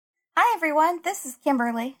everyone, this is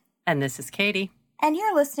Kimberly. And this is Katie. And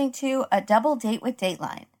you're listening to A Double Date with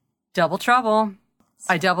Dateline. Double trouble.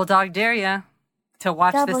 I double dog dare you to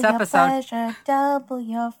watch this episode. Double your pleasure, double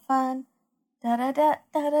your fun.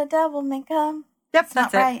 Da-da-da-da-da, double may come. Yep, it's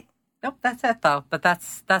that's not it. Right. Nope, that's it though. But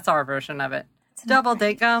that's our version of it. Double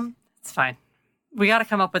date gum. It's fine. We got to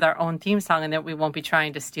come up with our own theme song and that we won't be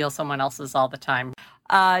trying to steal someone else's all the time.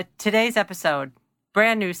 Today's episode,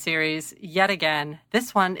 brand new series, yet again.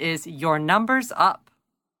 This one is Your Numbers Up.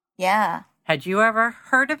 Yeah. Had you ever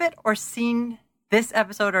heard of it or seen this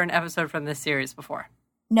episode or an episode from this series before?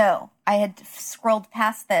 No, I had scrolled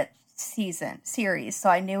past that series, so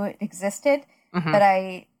I knew it existed, but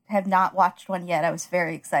I have not watched one yet. I was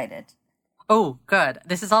very excited. Oh, good.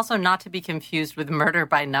 This is also not to be confused with Murder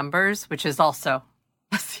by Numbers, which is also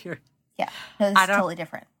a series. Yeah, no, this is totally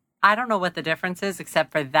different. I don't know what the difference is,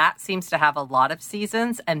 except for that seems to have a lot of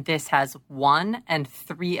seasons, and this has 1 and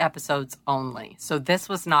 3 episodes only. So this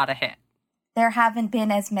was not a hit. There haven't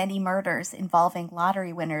been as many murders involving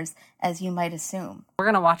lottery winners as you might assume. We're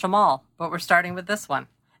going to watch them all, but we're starting with this one.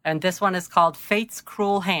 And this one is called Fate's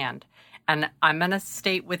Cruel Hand. And I'm going to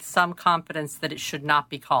state with some confidence that it should not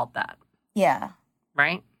be called that. Yeah.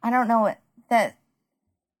 Right? I don't know what that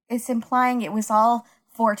it's implying it was all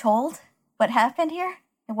foretold what happened here.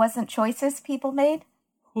 It wasn't choices people made.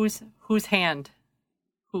 Whose hand?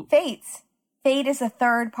 Who? Fate's. Fate is a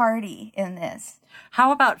third party in this.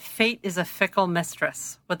 How about Fate is a Fickle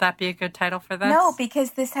Mistress? Would that be a good title for this? No,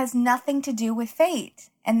 because this has nothing to do with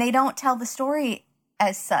fate. And they don't tell the story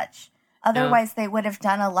as such. Otherwise, they would have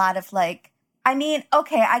done a lot of okay,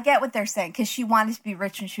 I get what they're saying, because she wanted to be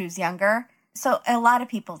rich when she was younger. So a lot of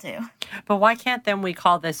people do. But why can't then we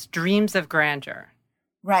call this Dreams of Grandeur?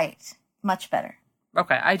 Right. Much better.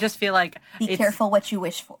 Okay, I just feel like... Be careful what you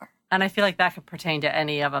wish for. And I feel like that could pertain to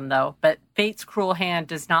any of them, though. But Fate's Cruel Hand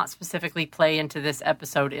does not specifically play into this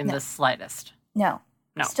episode in the slightest. No.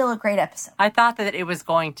 Still a great episode. I thought that it was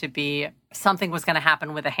going to be... Something was going to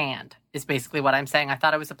happen with a hand, is basically what I'm saying. I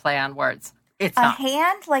thought it was a play on words. It's not. A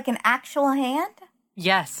hand? Like an actual hand?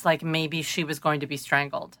 Yes, like maybe she was going to be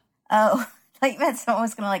strangled. Oh, like that someone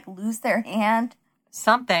was going to lose their hand?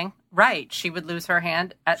 Something. Right. She would lose her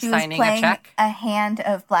hand at signing a check. She was playing a hand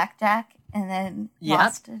of blackjack and then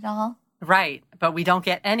lost it all. Right. But we don't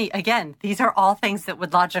get any. Again, these are all things that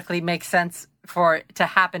would logically make sense for it to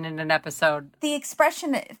happen in an episode. The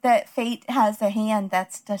expression that fate has a hand,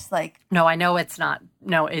 that's just like... No, I know it's not.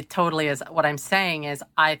 No, it totally is. What I'm saying is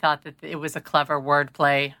I thought that it was a clever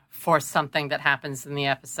wordplay for something that happens in the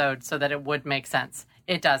episode so that it would make sense.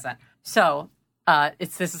 It doesn't. So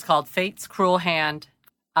this is called Fate's Cruel Hand,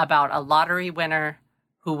 about a lottery winner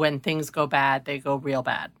who, when things go bad, they go real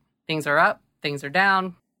bad. Things are up, things are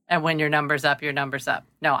down, and when your number's up, your number's up.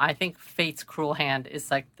 No, I think Fate's Cruel Hand is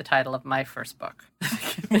like the title of my first book.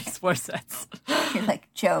 It makes more sense. You're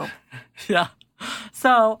like Job. Yeah.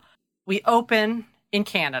 So we open in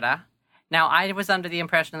Canada. Now, I was under the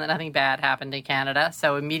impression that nothing bad happened in Canada,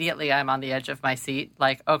 so immediately I'm on the edge of my seat.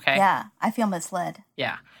 Like, okay. Yeah, I feel misled.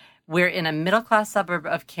 Yeah. We're in a middle-class suburb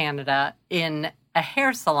of Canada in a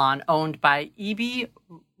hair salon owned by Ep.3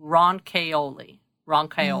 Roncaoli.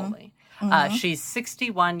 Mm-hmm. She's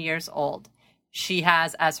 61 years old. She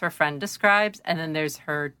has, as her friend describes, and then there's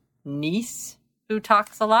her niece who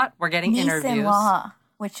talks a lot. We're getting interviews. Niece-in-law,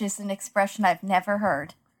 which is an expression I've never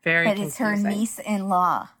heard. Very confusing. It's her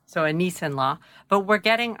niece-in-law. So a niece-in-law. But we're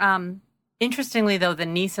getting, interestingly, though, the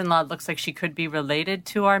niece-in-law looks like she could be related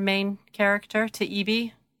to our main character, to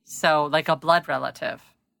Eb. So, like a blood relative.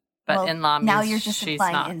 But in-law means now you're just she's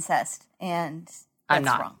implying not. incest, and that's I'm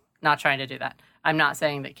not. Wrong. Not trying to do that. I'm not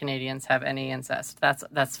saying that Canadians have any incest.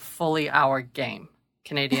 That's fully our game.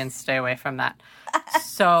 Canadians stay away from that.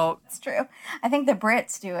 So it's true. I think the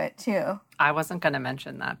Brits do it too. I wasn't going to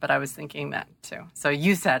mention that, but I was thinking that too. So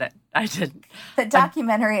you said it. I didn't. The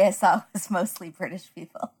documentary I saw was mostly British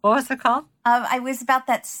people. What was it called? I was about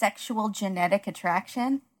that sexual genetic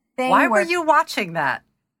attraction thing. Why were you watching that?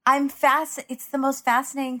 It's the most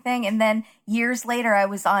fascinating thing. And then years later, I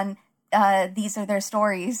was on These Are Their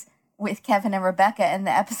Stories with Kevin and Rebecca, and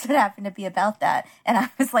the episode happened to be about that. And I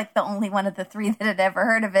was like the only one of the 3 that had ever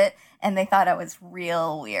heard of it, and they thought I was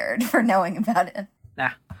real weird for knowing about it. Nah,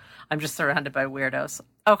 I'm just surrounded by weirdos.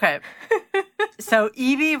 Okay. So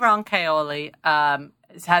Ep.3 Roncaoli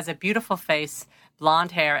has a beautiful face,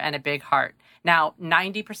 blonde hair, and a big heart. Now,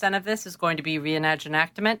 90% of this is going to be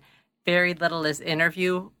reenactment. Very little is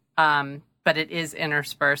interview, but it is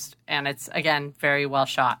interspersed, and it's, again, very well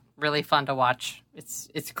shot. Really fun to watch.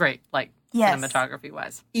 It's great,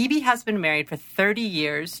 cinematography-wise. Eb has been married for 30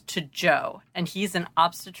 years to Joe, and he's an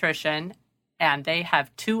obstetrician, and they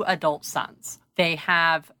have 2 adult sons. They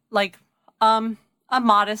have like a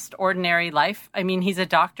modest, ordinary life. I mean, he's a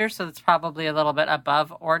doctor, so it's probably a little bit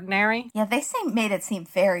above ordinary. Yeah, they made it seem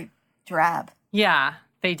very drab. Yeah,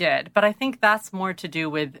 they did. But I think that's more to do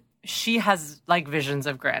with she has like visions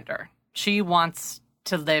of grandeur. She wants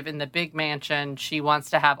to live in the big mansion. She wants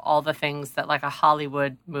to have all the things that like a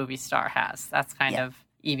Hollywood movie star has. That's kind of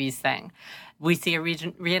Evie's thing. We see a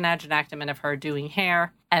reenactment of her doing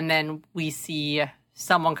hair, and then we see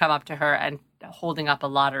someone come up to her and holding up a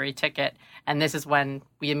lottery ticket. And this is when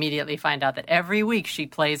we immediately find out that every week she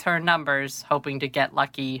plays her numbers, hoping to get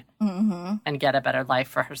lucky and get a better life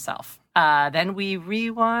for herself. Then we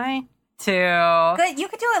rewind to... Good, you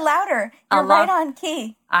could do it louder. You're right on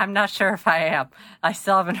key. I'm not sure if I am. I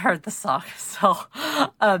still haven't heard the song. So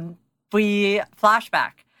we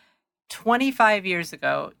flashback. 25 years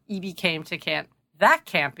ago, Evie came to camp. That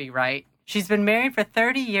can't be right. She's been married for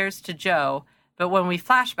 30 years to Joe, but when we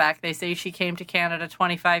flashback, they say she came to Canada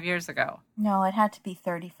 25 years ago. No, it had to be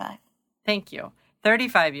 35. Thank you.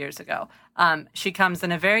 35 years ago. She comes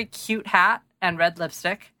in a very cute hat and red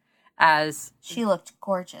lipstick as... She looked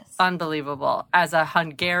gorgeous. Unbelievable. As a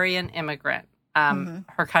Hungarian immigrant.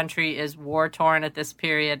 Her country is war-torn at this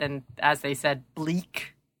period, and as they said,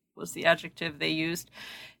 bleak was the adjective they used.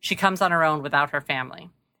 She comes on her own without her family.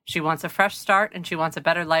 She wants a fresh start, and she wants a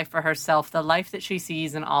better life for herself, the life that she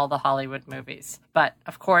sees in all the Hollywood movies. But,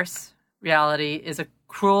 of course, reality is a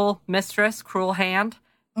cruel mistress, cruel hand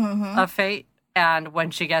of fate. And when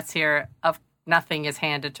she gets here, nothing is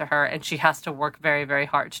handed to her, and she has to work very, very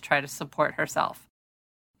hard to try to support herself.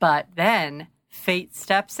 But then fate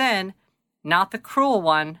steps in, not the cruel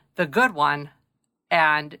one, the good one,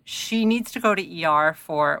 and she needs to go to ER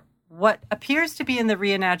for what appears to be in the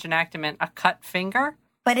reenactment a cut finger.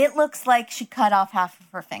 But it looks like she cut off half of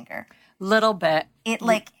her finger. Little bit.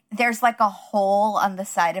 There's like a hole on the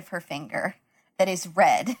side of her finger that is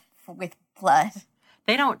red with blood.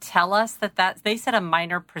 They don't tell us that they said a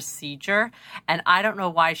minor procedure, and I don't know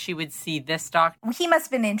why she would see this doctor. He must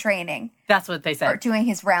have been in training. That's what they said. Or doing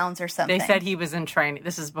his rounds or something. They said he was in training.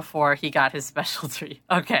 This is before he got his specialty.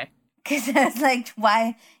 Okay. Because it's like,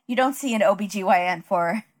 why? You don't see an OBGYN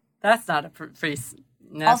for... That's not a priest.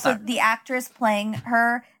 No, also, the actress playing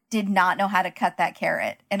her did not know how to cut that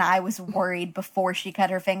carrot. And I was worried before she cut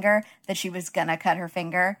her finger that she was going to cut her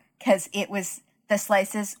finger. Because it was... The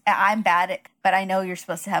slices, I'm bad at, but I know you're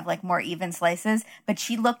supposed to have like more even slices, but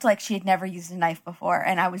she looked like she had never used a knife before.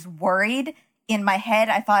 And I was worried in my head.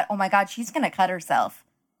 I thought, oh my God, she's going to cut herself.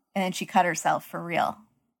 And then she cut herself for real.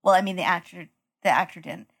 Well, I mean, the actor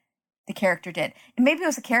didn't. The character did. And maybe it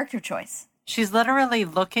was a character choice. She's literally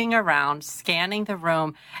looking around, scanning the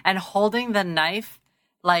room and holding the knife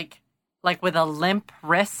like with a limp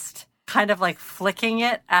wrist, kind of like flicking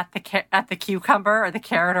it at the cucumber or the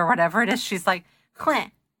carrot or whatever it is. She's like,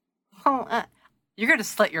 you're going to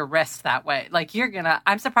slit your wrist that way. Like,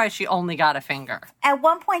 I'm surprised she only got a finger. At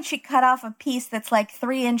one point, she cut off a piece that's like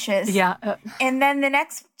 3 inches. Yeah. And then the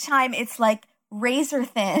next time, it's like razor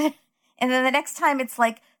thin. And then the next time, it's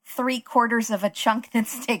like 3/4 of a chunk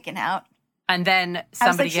that's taken out. And then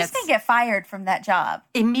somebody she's going to get fired from that job.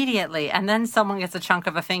 Immediately. And then someone gets a chunk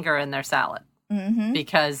of a finger in their salad.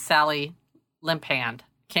 Because Sally Limp Hand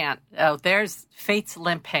can't. Oh, there's Fate's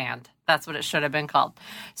Limp Hand. That's what it should have been called.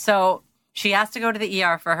 So she has to go to the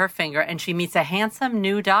ER for her finger, and she meets a handsome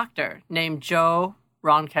new doctor named Joe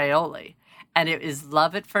Roncaioli. And it is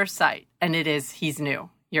love at first sight. And he's new.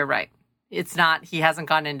 You're right. It's not, he hasn't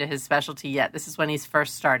gone into his specialty yet. This is when he's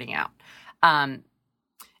first starting out.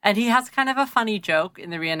 And he has kind of a funny joke in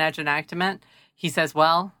the reenactment. He says,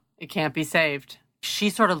 well, it can't be saved.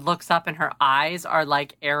 She sort of looks up and her eyes are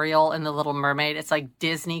like Ariel in The Little Mermaid. It's like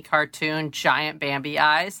Disney cartoon, giant Bambi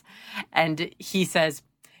eyes. And he says,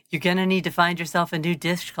 you're going to need to find yourself a new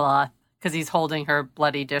dishcloth, because he's holding her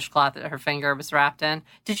bloody dishcloth that her finger was wrapped in.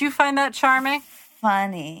 Did you find that charming?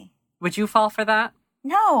 Funny. Would you fall for that?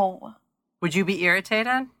 No. Would you be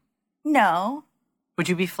irritated? No. Would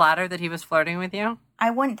you be flattered that he was flirting with you?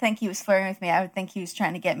 I wouldn't think he was flirting with me. I would think he was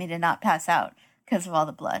trying to get me to not pass out because of all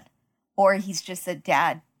the blood. Or he's just a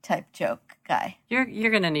dad-type joke guy. You're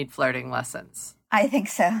going to need flirting lessons. I think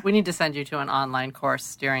so. We need to send you to an online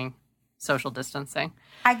course during social distancing.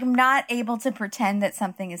 I'm not able to pretend that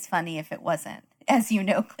something is funny if it wasn't, as you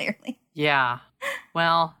know clearly. Yeah.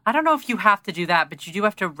 Well, I don't know if you have to do that, but you do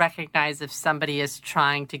have to recognize if somebody is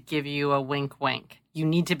trying to give you a wink-wink. You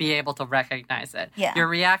need to be able to recognize it. Yeah. Your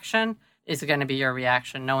reaction is going to be your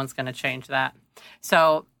reaction. No one's going to change that.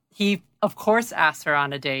 So he, of course, asks her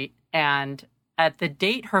on a date. And at the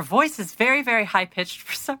date, her voice is very, very high-pitched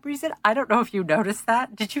for some reason. I don't know if you noticed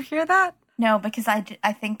that. Did you hear that? No, because I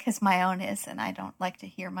think because my own is, and I don't like to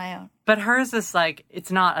hear my own. But hers is like,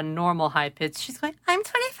 it's not a normal high pitch. She's going, I'm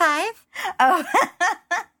 25. Oh.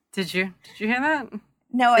 Did you hear that?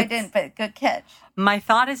 No, I didn't, but good catch. My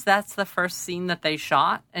thought is that's the first scene that they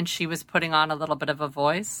shot, and she was putting on a little bit of a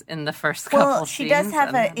voice in the first couple scenes. Well, she does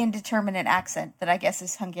have an indeterminate accent that I guess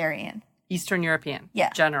is Hungarian. Eastern European. Yeah.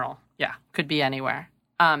 General. Yeah. Could be anywhere.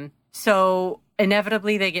 So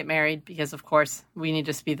inevitably they get married because, of course, we need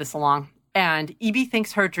to speed this along. And Evie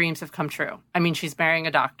thinks her dreams have come true. I mean, she's marrying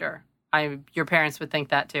a doctor. Your parents would think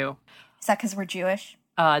that too. Is that because we're Jewish?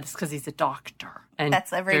 It's because he's a doctor. And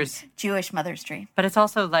that's every Jewish mother's dream. But it's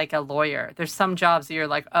also like a lawyer. There's some jobs that you're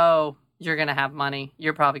like, oh, you're going to have money.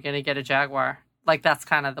 You're probably going to get a Jaguar. Like, that's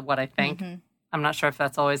kind of what I think. Mm-hmm. I'm not sure if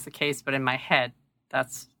that's always the case, but in my head,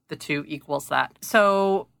 that's the two equals that.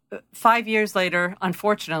 So 5 years later,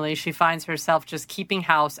 unfortunately, she finds herself just keeping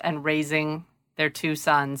house and raising their two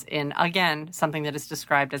sons in, again, something that is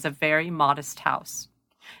described as a very modest house.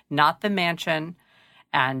 Not the mansion,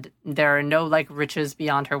 and there are no, like, riches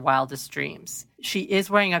beyond her wildest dreams. She is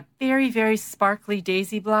wearing a very, very sparkly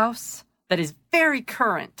daisy blouse that is very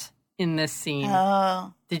current in this scene.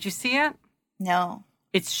 Oh. Did you see it? No.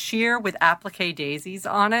 It's sheer with applique daisies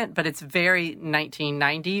on it, but it's very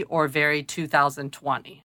 1990 or very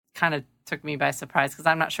 2020. Kind of took me by surprise because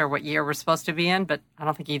I'm not sure what year we're supposed to be in, but I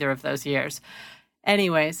don't think either of those years.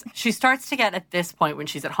 Anyways, she starts to get, at this point, when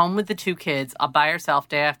she's at home with the two kids, by herself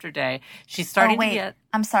day after day, she's starting to get...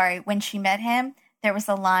 I'm sorry. When she met him, there was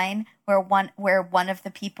a line where one of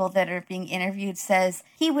the people that are being interviewed says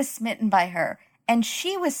he was smitten by her, and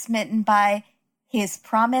she was smitten by his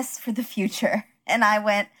promise for the future. And I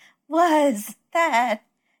went, was that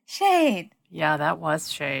shade? Yeah, that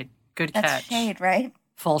was shade. Good catch. That's shade, right?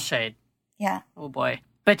 Full shade. Yeah. Oh, boy.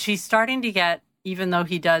 But she's starting to get... Even though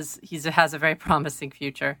he has a very promising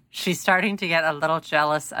future, she's starting to get a little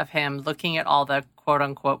jealous of him looking at all the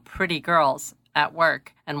quote-unquote pretty girls at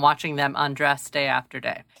work and watching them undress day after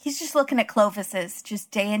day. He's just looking at Clovis's, just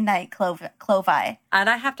day and night Clovi. And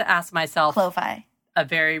I have to ask myself Clovi. A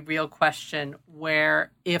very real question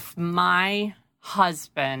where if my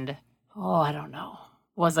husband, I don't know,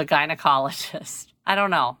 was a gynecologist, I don't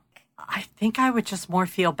know. I think I would just more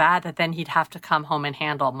feel bad that then he'd have to come home and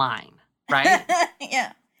handle mine. Right?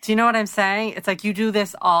 Yeah. Do you know what I'm saying? It's like you do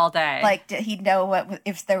this all day. Like, did he know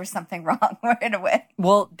if there was something wrong right away?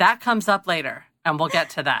 Well, that comes up later, and we'll get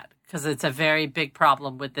to that because it's a very big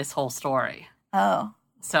problem with this whole story. Oh.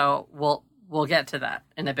 So we'll get to that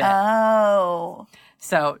in a bit. Oh.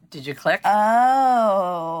 So did you click?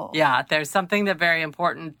 Oh. Yeah, there's something that very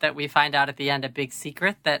important that we find out at the end, a big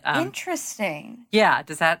secret that... Interesting. Yeah,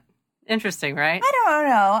 does that... Interesting, right? I don't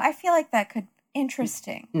know. I feel like that could...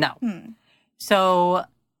 Interesting. No. So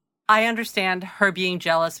I understand her being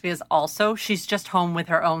jealous because also she's just home with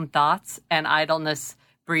her own thoughts, and idleness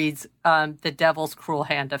breeds the devil's cruel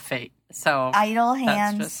hand of fate. So idle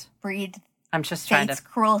hands breed I'm just trying fate's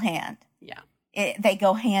cruel hand. Yeah. They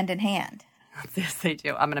go hand in hand. Yes, they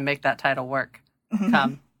do. I'm going to make that title work.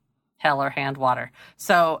 Come hell or hand water.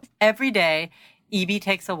 So every day, Evie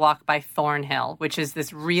takes a walk by Thornhill, which is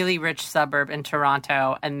this really rich suburb in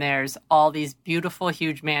Toronto, and there's all these beautiful,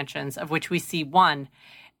 huge mansions, of which we see one,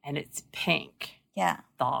 and it's pink. Yeah.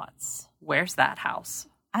 Thoughts? Where's that house?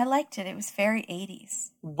 I liked it. It was very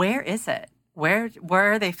 80s. Where is it? Where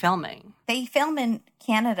are they filming? They film in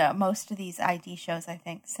Canada, most of these ID shows, I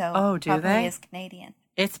think. So oh, do they? Is Canadian.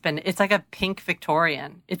 It's like a pink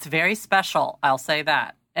Victorian. It's very special, I'll say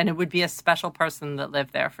that. And it would be a special person that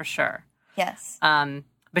lived there for sure. Yes.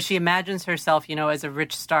 But she imagines herself, as a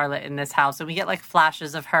rich starlet in this house. And we get like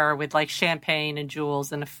flashes of her with like champagne and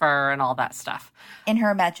jewels and a fur and all that stuff. In her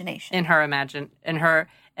imagination. In her imagination,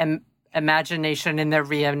 in the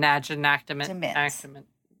reenactment.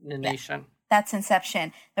 Yeah. That's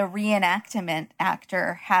Inception. The reenactment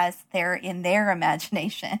actor has in their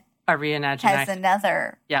imagination. A reenactment. Has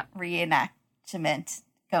another reenactment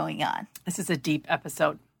going on. This is a deep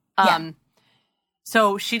episode. Yeah.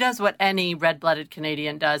 So she does what any red-blooded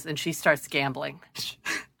Canadian does, and she starts gambling.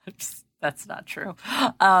 That's not true.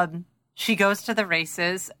 She goes to the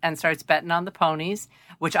races and starts betting on the ponies,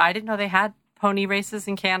 which I didn't know they had pony races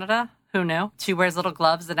in Canada. Who knew? She wears little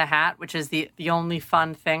gloves and a hat, which is the only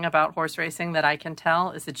fun thing about horse racing that I can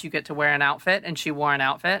tell is that you get to wear an outfit, and she wore an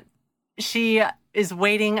outfit. She is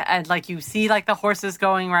waiting, and like you see like the horses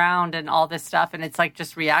going around and all this stuff, and it's like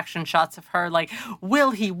just reaction shots of her like,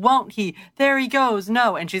 will he, won't he, there he goes,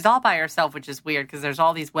 no. And she's all by herself, which is weird because there's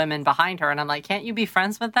all these women behind her, and I'm like, can't you be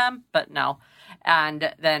friends with them? But no.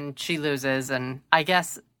 And then she loses, and I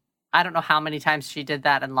guess I don't know how many times she did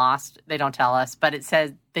that and lost. They don't tell us, but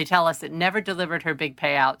they tell us it never delivered her big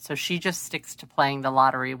payout, so she just sticks to playing the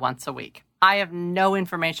lottery once a week. I have no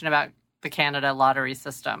information about the Canada lottery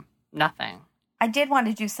system. Nothing. I did want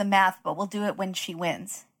to do some math, but we'll do it when she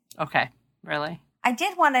wins. Okay. Really? I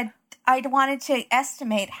wanted to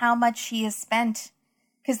estimate how much she has spent,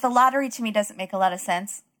 because the lottery to me doesn't make a lot of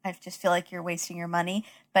sense. I just feel like you're wasting your money.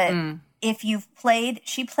 But if you've played,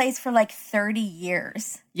 she plays for like 30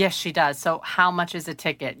 years. Yes, she does. So how much is a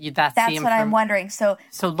ticket? That's what I'm wondering. So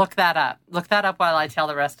look that up. Look that up while I tell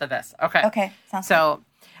the rest of this. Okay. Okay. Sounds good.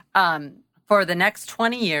 For the next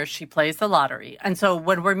 20 years, she plays the lottery. And so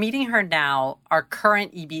when we're meeting her now, our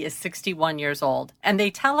current EB is 61 years old. And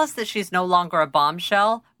they tell us that she's no longer a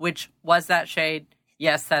bombshell, which was that shade?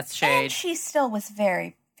 Yes, that's shade. And she still was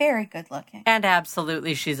very, very good looking. And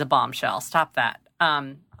absolutely, she's a bombshell. Stop that.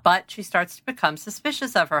 But she starts to become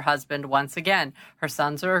suspicious of her husband once again. Her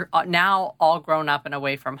sons are now all grown up and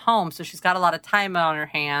away from home, so she's got a lot of time on her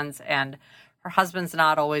hands, and her husband's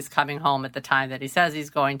not always coming home at the time that he says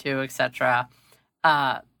he's going to, etc.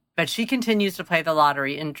 But she continues to play the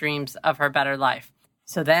lottery in dreams of her better life.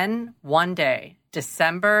 So then one day,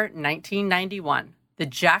 December 1991, the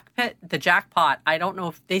jackpot, I don't know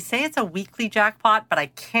if they say it's a weekly jackpot, but I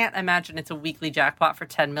can't imagine it's a weekly jackpot for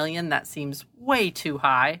 10 million. That seems way too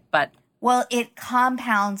high, but... Well, it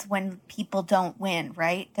compounds when people don't win,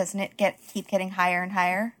 right? Doesn't it keep getting higher and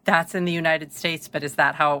higher? That's in the United States, but is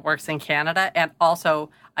that how it works in Canada? And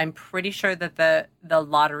also, I'm pretty sure that the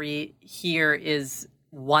lottery here is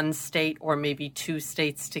one state or maybe two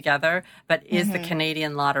states together, but is the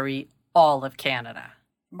Canadian lottery all of Canada?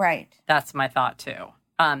 Right. That's my thought, too.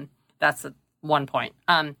 That's one point.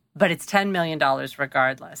 But it's $10 million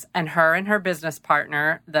regardless. And her business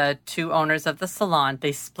partner, the two owners of the salon,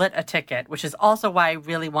 they split a ticket, which is also why I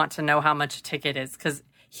really want to know how much a ticket is. Because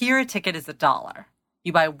here a ticket is $1.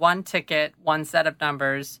 You buy one ticket, one set of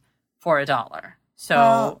numbers for $1. So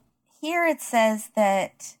well, here it says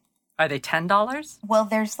that... Are they $10? Well,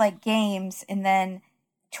 there's like games, and then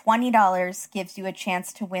 $20 gives you a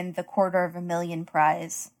chance to win the $250,000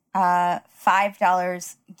 prize.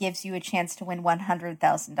 $5 gives you a chance to win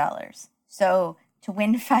 $100,000. So to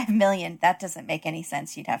win $5 million, that doesn't make any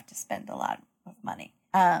sense. You'd have to spend a lot of money.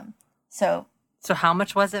 So how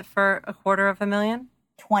much was it for $250,000?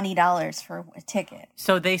 $20 for a ticket.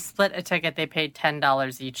 So they split a ticket. They paid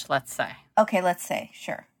 $10 each. Let's say. Okay, let's say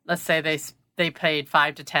sure. Let's say they paid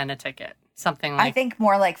 $5 to $10 a ticket. Something like... I think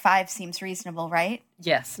more like $5 seems reasonable, right?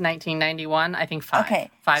 Yes, 1991, I think $5. Okay,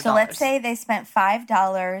 $5. So let's say they spent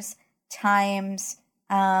 $5 times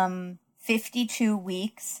 52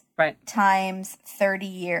 weeks, right? Times 30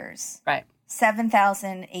 years, right?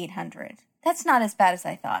 7,800. That's not as bad as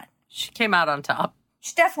I thought. She came out on top.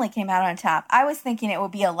 She definitely came out on top. I was thinking it would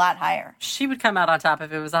be a lot higher. She would come out on top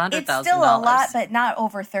if it was $100,000. It's still a lot, but not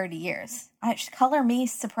over 30 years. Color me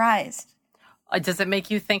surprised. Does it make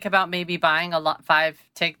you think about maybe buying 5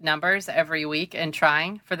 tick numbers every week and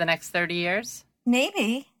trying for the next 30 years?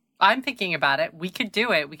 Maybe. I'm thinking about it. We could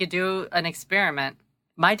do it. We could do an experiment.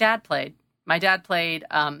 My dad played.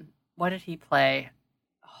 What did he play?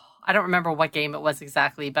 I don't remember what game it was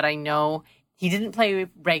exactly, but I know he didn't play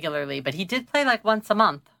regularly, but he did play like once a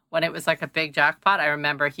month when it was like a big jackpot. I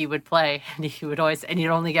remember he would play, and he'd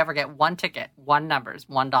only ever get one ticket, one numbers,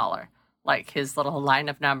 $1, like his little line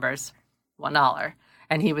of numbers. $1.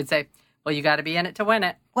 And he would say, well, you got to be in it to win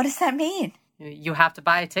it. What does that mean? You have to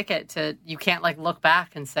buy a ticket you can't like look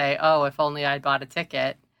back and say, oh, if only I'd bought a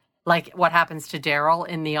ticket. Like what happens to Daryl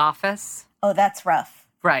in The Office. Oh, that's rough.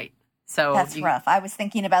 Right. So that's rough. I was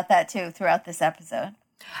thinking about that too throughout this episode.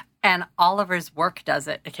 And Oliver's work does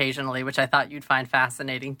it occasionally, which I thought you'd find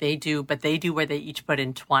fascinating. They do where they each put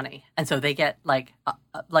in 20. And so they get like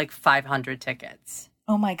 500 tickets.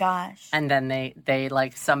 Oh my gosh. And then they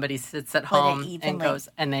like somebody sits at home and goes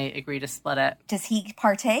and they agree to split it. Does he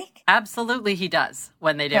partake? Absolutely he does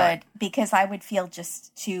when they do it. Because I would feel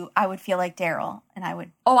like Daryl and I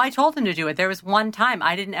would. Oh, I told him to do it. There was one time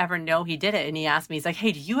I didn't ever know he did it, and he asked me, he's like,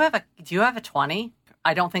 "Hey, do you have a 20?"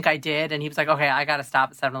 I don't think I did. And he was like, okay, I got to stop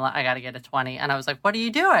at 7-Eleven. I got to get a 20. And I was like, what are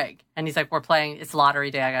you doing? And he's like, we're playing. It's lottery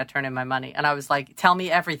day. I got to turn in my money. And I was like, tell me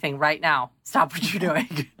everything right now. Stop what you're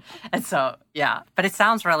doing. And so, yeah. But it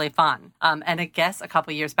sounds really fun. And I guess a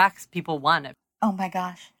couple years back, people won it. Oh, my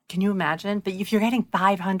gosh. Can you imagine? But if you're getting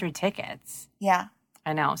 500 tickets. Yeah.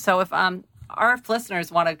 I know. So if our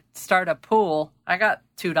listeners want to start a pool, I got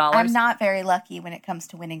 $2. I'm not very lucky when it comes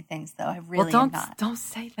to winning things, though. I really am not. Don't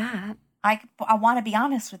say that. I want to be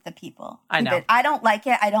honest with the people. I know. I don't like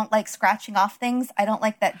it. I don't like scratching off things. I don't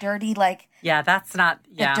like that dirty, Yeah, that's not...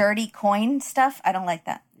 Yeah. The dirty coin stuff. I don't like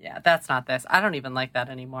that. Yeah, that's not this. I don't even like that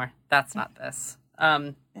anymore. That's not this.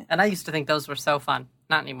 And I used to think those were so fun.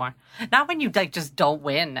 Not anymore. Not when you like just don't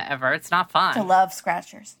win ever. It's not fun. To love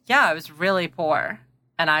scratchers. Yeah, I was really poor.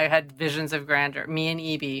 And I had visions of grandeur. Me and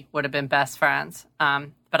Evie would have been best friends.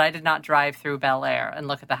 But I did not drive through Bel Air and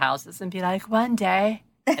look at the houses and be like, one day.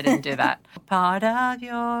 I didn't do that. Part of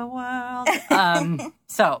your world.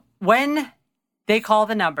 So when they call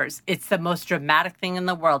the numbers, it's the most dramatic thing in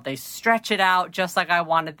the world. They stretch it out just like I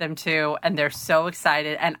wanted them to. And they're so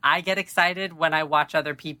excited. And I get excited when I watch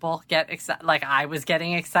other people get excited. Like I was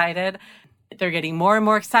getting excited. They're getting more and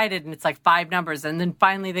more excited, and it's like 5 numbers. And then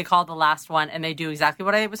finally they call the last one, and they do exactly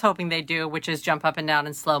what I was hoping they'd do, which is jump up and down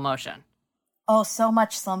in slow motion. Oh, so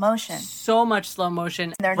much slow motion. So much slow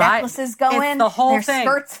motion. Their necklaces going, it's the whole their thing.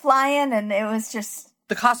 skirts flying, and it was just...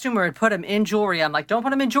 The costumer had put him in jewelry. I'm like, don't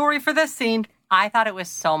put him in jewelry for this scene. I thought it was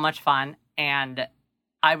so much fun, and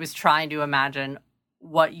I was trying to imagine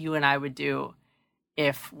what you and I would do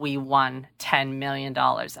if we won $10 million.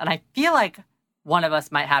 And I feel like one of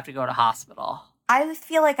us might have to go to hospital. I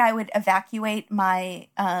feel like I would evacuate my...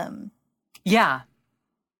 Yeah.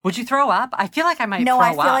 Would you throw up? I feel like I might No, throw I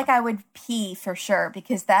up. feel like I would pee for sure,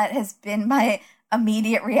 because that has been my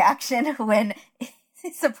immediate reaction when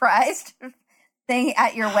surprised thing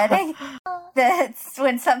at your wedding. That's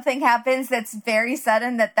when something happens that's very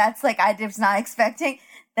sudden, that's like I was not expecting.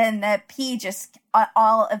 Then the pee just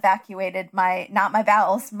all evacuated not my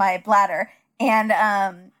bowels, my bladder.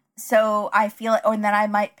 And so I feel it, and then I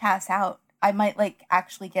might pass out. I might I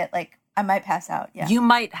might pass out. Yeah. You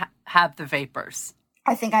might have the vapors.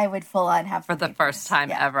 I think I would full on have for the first time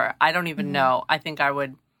ever. I don't even know. I think I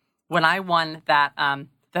would, when I won that,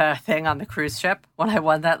 the thing on the cruise ship, when I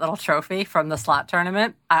won that little trophy from the slot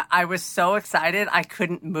tournament, I was so excited I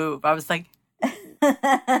couldn't move. I was like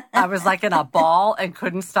in a ball and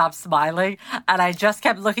couldn't stop smiling. And I just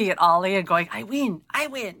kept looking at Ollie and going, I win.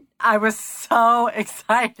 I was so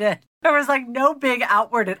excited. There was like no big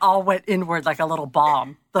outward. It all went inward like a little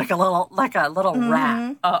bomb, like a little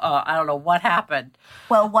rat. I don't know what happened.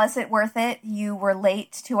 Well, was it worth it? You were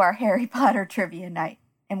late to our Harry Potter trivia night,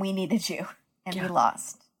 and we needed you, and we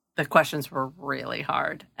lost. The questions were really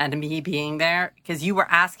hard. And me being there, because you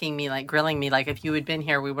were asking me, like grilling me, like if you had been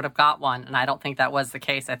here, we would have got one. And I don't think that was the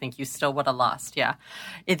case. I think you still would have lost. Yeah.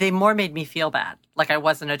 They more made me feel bad. Like I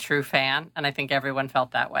wasn't a true fan. And I think everyone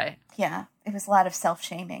felt that way. Yeah. It was a lot of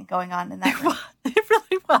self-shaming going on in that room. It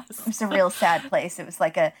really was. It was a real sad place. It was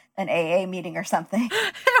like an AA meeting or something.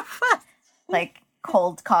 It was. Like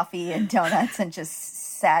cold coffee and donuts and just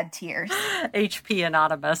sad tears. HP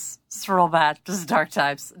Anonymous. It's real bad. Just dark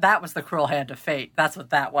times. That was the cruel hand of fate. That's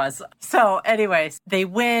what that was. So anyways, they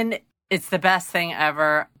win. It's the best thing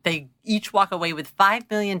ever. They each walk away with $5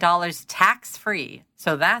 million tax-free.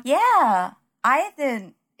 So that's... Yeah.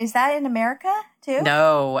 Is that in America too?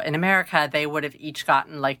 No. In America, they would have each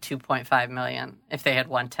gotten like $2.5 million if they had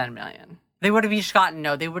won $10 million. They would have each gotten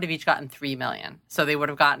 $3 million. So they would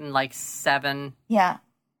have gotten like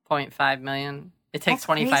 $7.5 million. It takes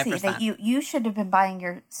 25%. Crazy that you should have been buying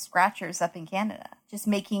your scratchers up in Canada, just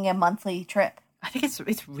making a monthly trip. I think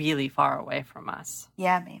it's really far away from us.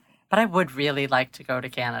 Yeah, maybe. But I would really like to go to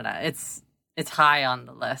Canada. It's high on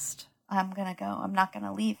the list. I'm going to go. I'm not going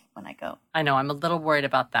to leave when I go. I know. I'm a little worried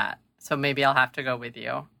about that. So maybe I'll have to go with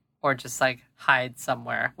you or just like hide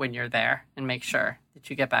somewhere when you're there and make sure that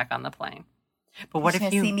you get back on the plane. But what if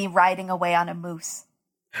you see me riding away on a moose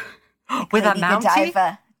with a Mountie?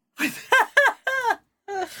 Godiva.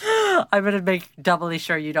 I'm going to make doubly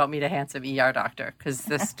sure you don't meet a handsome ER doctor because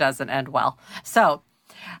this doesn't end well. So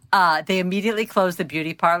they immediately close the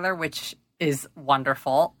beauty parlor, which is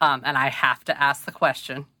wonderful. And I have to ask the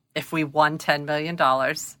question, if we won $10 million...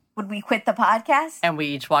 Would we quit the podcast? And we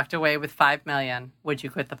each walked away with $5 million. Would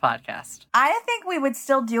you quit the podcast? I think we would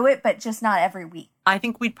still do it, but just not every week. I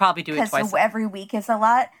think we'd probably do it twice. Because every week is a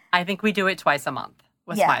lot. I think we do it twice a month.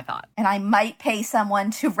 Was my thought. And I might pay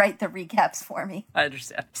someone to write the recaps for me. I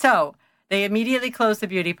understand. So they immediately close the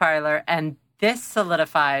beauty parlor, and this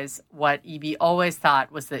solidifies what Evie always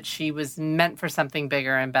thought was that she was meant for something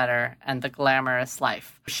bigger and better and the glamorous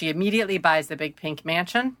life. She immediately buys the big pink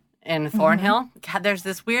mansion in Thornhill. God, there's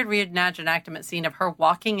this weird reenactment scene of her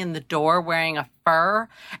walking in the door wearing a fur,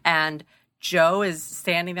 and Joe is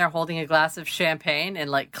standing there holding a glass of champagne and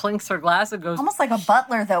like clinks her glass and goes... Almost like a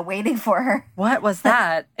butler, though, waiting for her. What was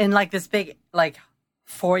that? In like this big like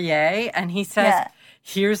foyer, and he says,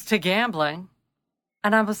 here's to gambling.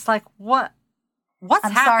 And I was like, what's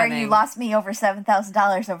happening? I'm sorry you lost me over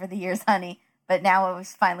 $7,000 over the years, honey, but now it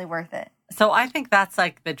was finally worth it. So I think that's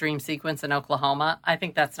like the dream sequence in Oklahoma. I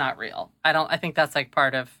think that's not real. I think that's like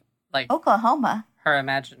part of like Oklahoma. her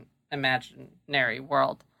imaginary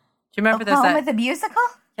world. Do you remember Oklahoma the musical?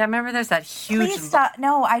 Yeah, remember there's that huge... Please stop.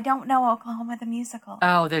 No, I don't know Oklahoma the musical.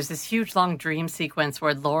 Oh, there's this huge long dream sequence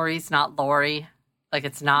where Laurie's not Laurie. Like,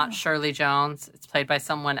 it's not Shirley Jones. It's played by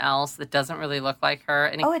someone else that doesn't really look like her.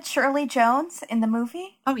 And it's Shirley Jones in the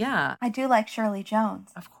movie? Oh, yeah. I do like Shirley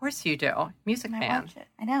Jones. Of course you do. Music fan. Watch it.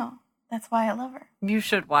 I know. That's why I love her. You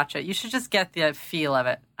should watch it. You should just get the feel of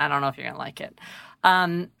it. I don't know if you're going to like it.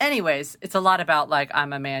 Anyways, it's a lot about, like,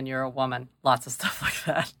 I'm a man, you're a woman. Lots of stuff like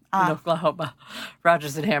that in Oklahoma.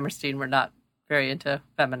 Rodgers and Hammerstein were not very into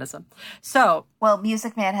feminism. So... Well,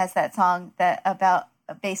 Music Man has that song that about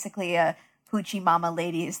basically a Hoochie Mama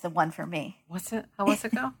lady is the one for me. What's it? How does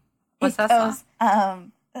it go? What's that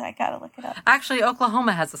song? I gotta look it up. Actually,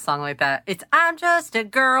 Oklahoma has a song like that. It's I'm just a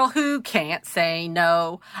girl who can't say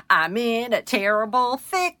no. I'm in a terrible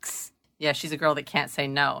fix. Yeah, she's a girl that can't say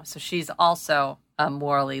no. So she's also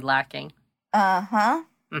morally lacking. Uh-huh.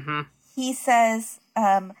 Mm-hmm. He says,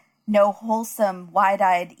 no wholesome,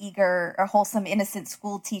 wide-eyed, eager, or wholesome, innocent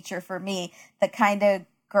school teacher for me. The kind of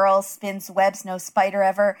girl spins webs no spider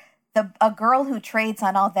ever. A girl who trades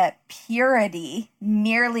on all that purity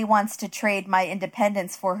merely wants to trade my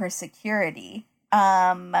independence for her security.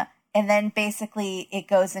 And then basically it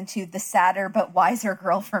goes into the sadder but wiser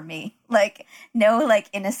girl for me. Like, no, like,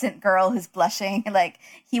 innocent girl who's blushing. Like,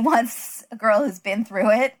 he wants a girl who's been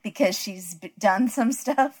through it because she's done some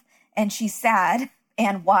stuff and she's sad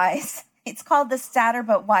and wise. It's called the sadder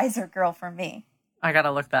but wiser girl for me. I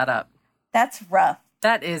gotta look that up. That's rough.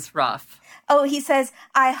 That is rough. Oh, he says,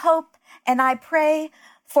 I hope and I pray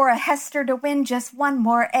for a Hester to win just one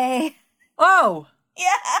more A. Oh! Yeah,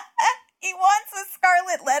 he wants a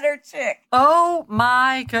Scarlet Letter chick. Oh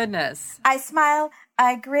my goodness. I smile,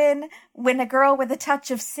 I grin when a girl with a touch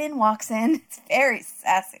of sin walks in. It's very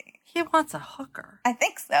sassy. He wants a hooker. I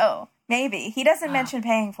think so. Maybe. He doesn't mention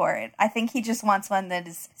paying for it. I think he just wants one that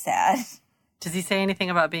is sad. Does he say anything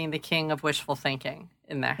about being the king of wishful thinking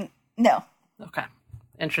in there? No. Okay.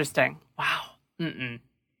 Interesting. Wow. Mm-mm.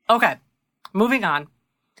 Okay. Moving on.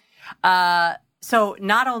 So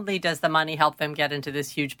not only does the money help them get into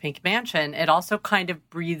this huge pink mansion, it also kind of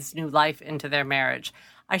breathes new life into their marriage.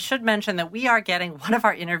 I should mention that we are getting one of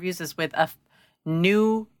our interviews is with a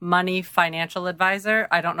new money financial advisor.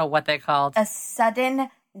 I don't know what they called. A sudden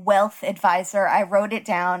wealth advisor. I wrote it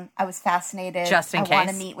down. I was fascinated. Just in case. I want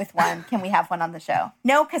to meet with one. Can we have one on the show?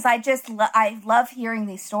 No, because I love hearing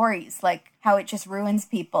these stories, like how it just ruins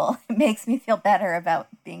people. It makes me feel better about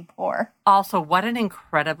being poor. Also, what an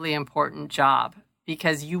incredibly important job,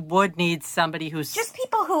 because you would need somebody who's... Just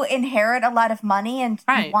people who inherit a lot of money and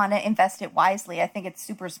want to invest it wisely. I think it's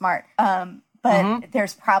super smart. But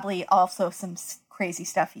there's probably also some crazy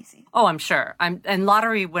stuff you see. Oh, I'm sure. And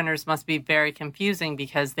lottery winners must be very confusing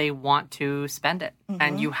because they want to spend it. Mm-hmm.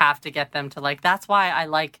 And you have to get them to like... That's why I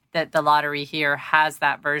like that the lottery here has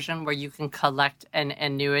that version where you can collect an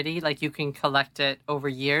annuity. Like, you can collect it over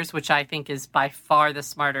years, which I think is by far the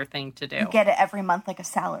smarter thing to do. You get it every month like a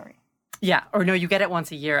salary. Yeah. Or no, you get it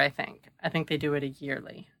once a year, I think. I think they do it a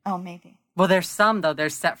yearly. Oh, maybe. Well, there's some, though.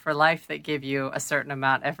 There's Set for Life that give you a certain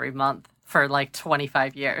amount every month for like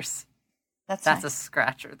 25 years. That's nice. A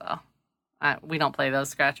scratcher, though. We don't play those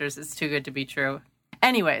scratchers. It's too good to be true.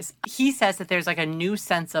 Anyways, he says that there's like a new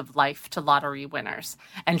sense of life to lottery winners.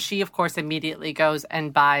 And she, of course, immediately goes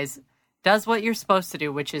and does what you're supposed to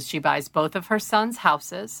do, which is she buys both of her sons'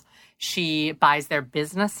 houses. She buys their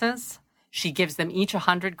businesses. She gives them each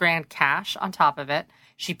 $100,000 cash on top of it.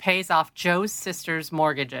 She pays off Joe's sister's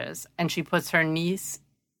mortgages. And she puts her niece,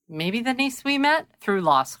 maybe the niece we met, through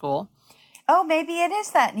law school. Oh, maybe it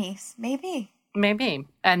is that niece. Maybe.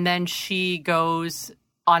 And then she goes,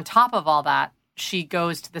 on top of all that, she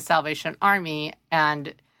goes to the Salvation Army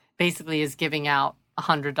and basically is giving out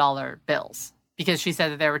 $100 bills. Because she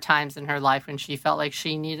said that there were times in her life when she felt like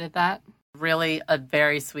she needed that. Really a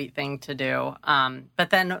very sweet thing to do. But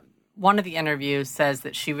then one of the interviews says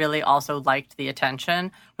that she really also liked the attention,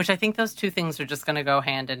 which I think those two things are just going to go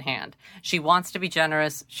hand in hand. She wants to be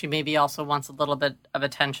generous. She maybe also wants a little bit of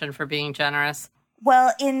attention for being generous.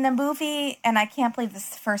 Well, in the movie, and I can't believe this is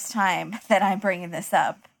the first time that I'm bringing this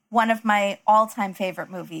up, one of my all-time favorite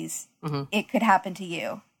movies, It Could Happen to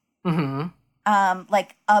You. Mm-hmm.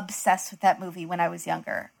 Like, obsessed with that movie when I was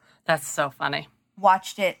younger. That's so funny.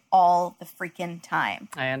 Watched it all the freaking time.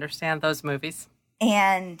 I understand those movies.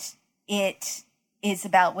 And it is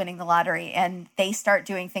about winning the lottery, and they start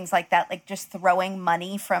doing things like that, like just throwing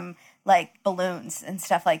money from like balloons and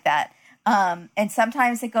stuff like that. And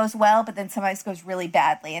sometimes it goes well, but then sometimes it goes really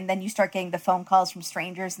badly. And then you start getting the phone calls from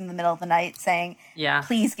strangers in the middle of the night saying,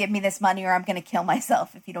 please give me this money or I'm going to kill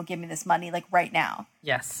myself if you don't give me this money, like right now.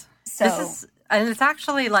 Yes. So, and it's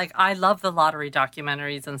actually like, I love the lottery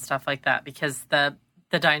documentaries and stuff like that because the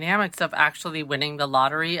dynamics of actually winning the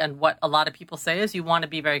lottery and what a lot of people say is you want to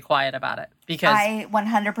be very quiet about it. Because I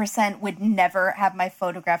 100% would never have my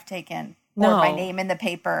photograph taken or my name in the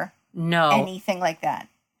paper. No. Anything like that.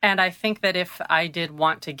 And I think that if I did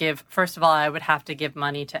want to give, first of all, I would have to give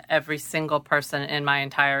money to every single person in my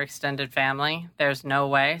entire extended family. There's no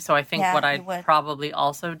way. So I think what I'd probably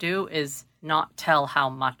also do is not tell how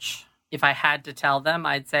much. If I had to tell them,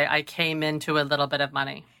 I'd say I came into a little bit of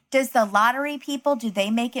money. Does the lottery people, do they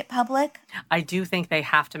make it public? I do think they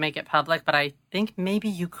have to make it public, but I think maybe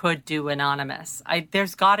you could do anonymous.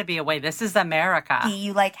 There's got to be a way. This is America.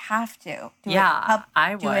 You have to.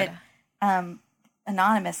 I would. Do it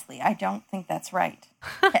anonymously. I don't think that's right.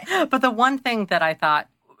 Okay. But the one thing that I thought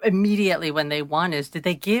immediately when they won is, did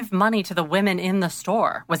they give money to the women in the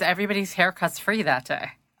store? Was everybody's haircuts free that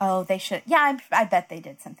day? Oh, they should. Yeah, I bet they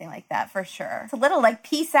did something like that for sure. It's a little like,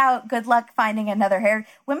 peace out, good luck finding another hair.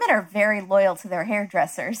 Women are very loyal to their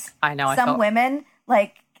hairdressers. I know. Some women,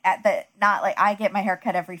 not like I get my hair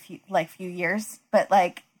cut every few years, but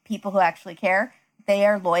like people who actually care, they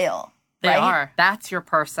are loyal. They are. That's your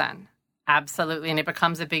person. Absolutely. And it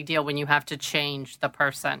becomes a big deal when you have to change the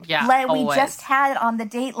person. Yeah, like always. We just had on the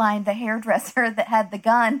Dateline the hairdresser that had the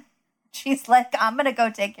gun. She's like, I'm going to go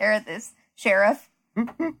take care of this, sheriff.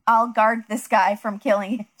 I'll guard this guy from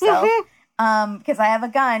killing himself because I have a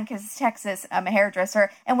gun because it's Texas. I'm a hairdresser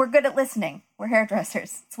and we're good at listening. We're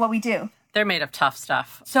hairdressers. It's what we do. They're made of tough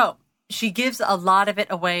stuff. So she gives a lot of it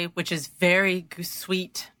away, which is very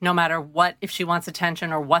sweet, no matter what, if she wants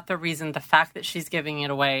attention or what the reason. The fact that she's giving it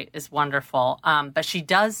away is wonderful. But she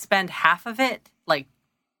does spend half of it, like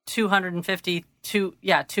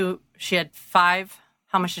 $252. She had five.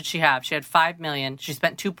 How much did she have? She had $5 million. She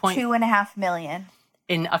spent $2.5 million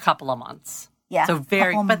in a couple of months. Yeah, so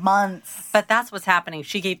months. But that's what's happening.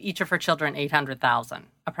 She gave each of her children $800,000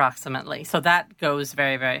 approximately. So that goes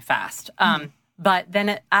very, very fast. But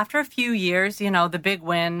then after a few years, the big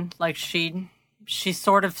win, like she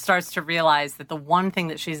sort of starts to realize that the one thing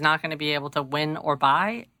that she's not going to be able to win or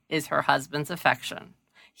buy is her husband's affection.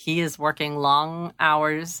 He is working long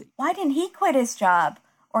hours. Why didn't he quit his job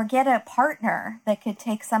or get a partner that could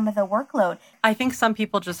take some of the workload? I think some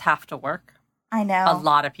people just have to work. I know. A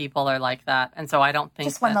lot of people are like that. And so I don't think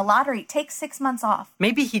just won the lottery. Take 6 months off.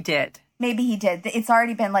 Maybe he did. Maybe he did. It's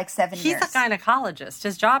already been like 7 years. He's a gynecologist.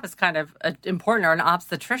 His job is kind of important, or an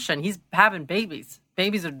obstetrician. He's having babies.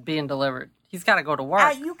 Babies are being delivered. He's got to go to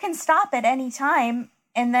work. You can stop at any time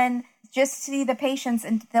and then just see the patients.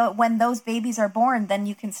 And when those babies are born, then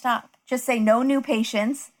you can stop. Just say no new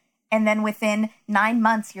patients. And then within 9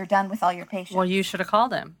 months, you're done with all your patients. Well, you should have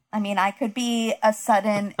called him. I mean, I could be a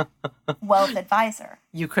sudden wealth advisor.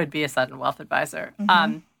 You could be a sudden wealth advisor.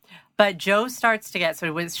 Mm-hmm. But Joe starts to get,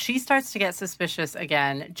 so when she starts to get suspicious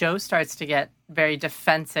again, Joe starts to get very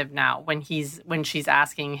defensive now when she's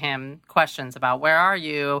asking him questions about, where are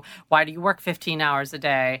you? Why do you work 15 hours a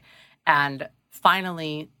day? And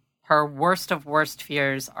finally, her worst of worst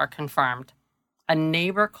fears are confirmed. A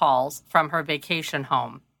neighbor calls from her vacation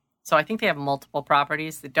home. So I think they have multiple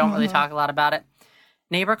properties. They don't really talk a lot about it.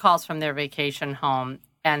 Neighbor calls from their vacation home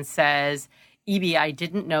and says, Evie, I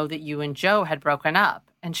didn't know that you and Joe had broken up.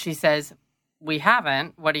 And she says, we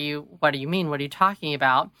haven't. What do you mean? What are you talking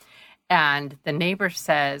about? And the neighbor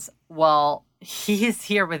says, well, he is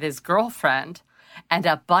here with his girlfriend and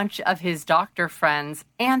a bunch of his doctor friends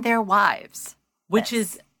and their wives, which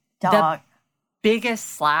is the biggest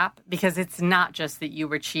slap, because it's not just that you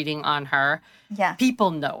were cheating on her. Yeah.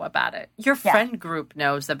 People know about it. Your friend group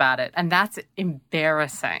knows about it. And that's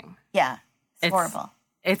embarrassing. Yeah. It's horrible.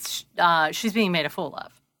 She's being made a fool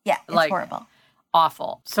of. Yeah. It's horrible.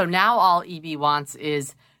 Awful. So now all Evie wants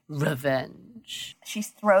is revenge. She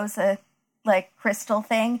throws a crystal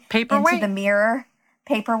thing paperweight into the mirror,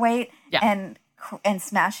 paperweight, and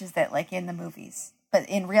smashes it like in the movies. But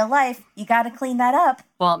in real life, you got to clean that up.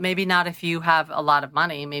 Well, maybe not if you have a lot of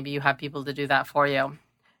money. Maybe you have people to do that for you.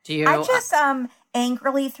 Do you? I just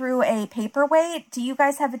angrily threw a paperweight. Do you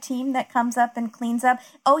guys have a team that comes up and cleans up?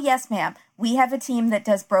 Oh, yes, ma'am. We have a team that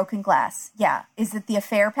does broken glass. Yeah. Is it the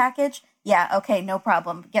affair package? Yeah, okay, no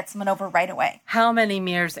problem. Get someone over right away. How many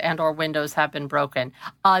mirrors and or windows have been broken?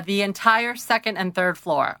 The entire second and third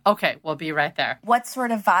floor. Okay, we'll be right there. What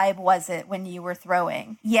sort of vibe was it when you were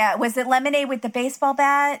throwing? Yeah, was it Lemonade with the baseball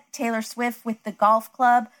bat? Taylor Swift with the golf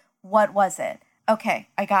club? What was it? Okay,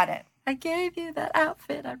 I got it. I gave you that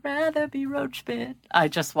outfit. I'd rather be roach bit. I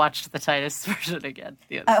just watched the Titus version again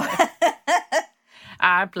the other day.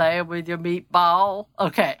 I play with your meatball.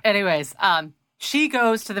 Okay, anyways, she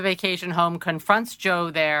goes to the vacation home, confronts Joe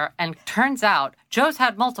there, and turns out Joe's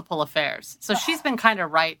had multiple affairs. So she's been kind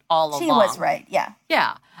of right all along. She was right, yeah.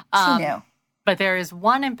 Yeah. She knew. But there is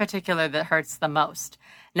one in particular that hurts the most.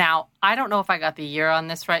 Now, I don't know if I got the year on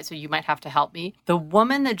this right, so you might have to help me. The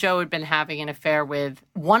woman that Joe had been having an affair with,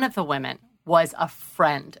 one of the women, was a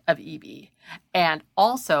friend of E.B. And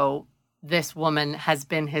also, this woman has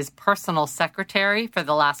been his personal secretary for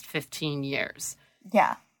the last 15 years.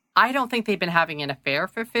 Yeah. I don't think they've been having an affair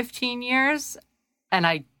for 15 years, and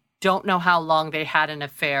I don't know how long they had an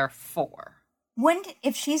affair for.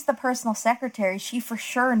 If she's the personal secretary, she for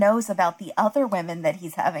sure knows about the other women that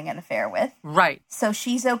he's having an affair with. Right. So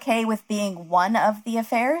she's okay with being one of the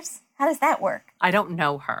affairs? How does that work? I don't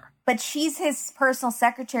know her. But she's his personal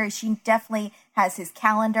secretary. She definitely has his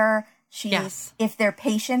calendar. Yes. If they're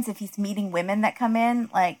patients, if he's meeting women that come in,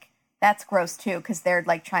 like, that's gross too, because they're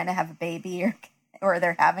like trying to have a baby or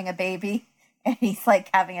they're having a baby. And he's, like,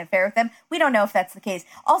 having an affair with them. We don't know if that's the case.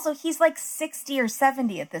 Also, he's, like, 60 or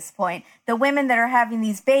 70 at this point. The women that are having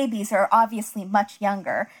these babies are obviously much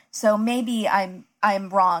younger. So maybe I'm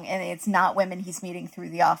wrong, and it's not women he's meeting through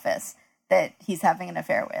the office that he's having an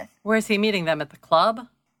affair with. Where is he meeting them? At the club?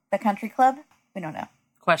 The country club? We don't know.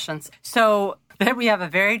 Questions. So then we have a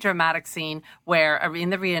very dramatic scene where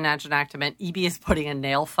in the reenactment, E.B. is putting a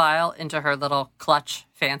nail file into her little clutch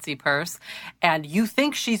fancy purse. And you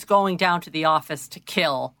think she's going down to the office to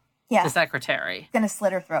kill the secretary. Going to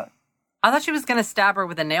slit her throat. I thought she was going to stab her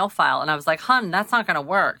with a nail file. And I was like, hun, that's not going to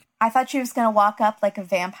work. I thought she was going to walk up like a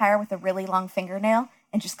vampire with a really long fingernail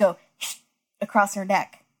and just go across her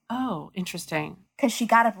neck. Oh, interesting. Because she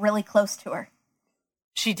got up really close to her.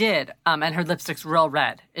 She did, and her lipstick's real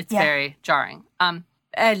red. It's very jarring. And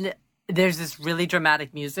there's this really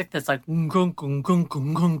dramatic music that's like, it's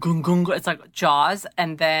like Jaws,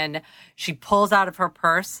 and then she pulls out of her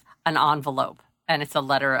purse an envelope, and it's a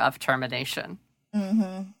letter of termination.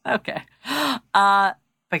 Mm-hmm. Okay.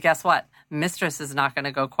 But guess what? Mistress is not going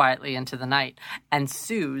to go quietly into the night and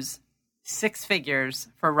sues 6 figures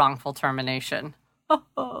for wrongful termination.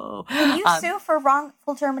 Can you sue for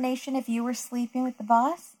wrongful termination if you were sleeping with the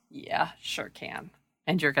boss? Yeah, sure can.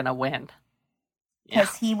 And you're going to win.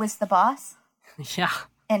 Because he was the boss? Yeah.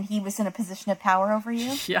 And he was in a position of power over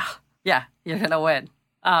you? Yeah. Yeah, you're going to win.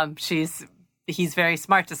 He's very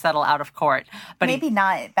smart to settle out of court. But maybe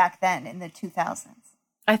not back then in the 2000s.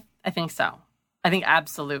 I think so. I think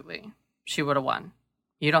absolutely she would have won.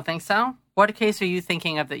 You don't think so? What case are you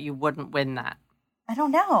thinking of that you wouldn't win that? I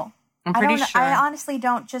don't know. I'm pretty sure. I honestly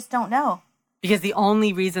don't know. Because the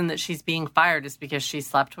only reason that she's being fired is because she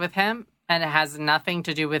slept with him, and it has nothing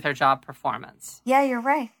to do with her job performance. Yeah, you're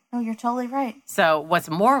right. No, you're totally right. So what's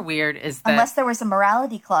more weird is that... Unless there was a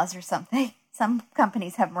morality clause or something. Some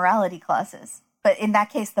companies have morality clauses. But in that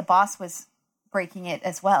case, the boss was breaking it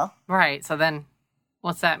as well. Right. So then,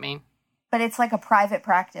 what's that mean? But it's like a private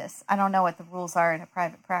practice. I don't know what the rules are in a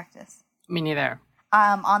private practice. Me neither.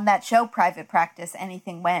 On that show, Private Practice,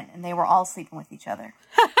 anything went, and they were all sleeping with each other.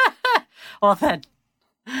 Well, then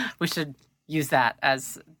we should use that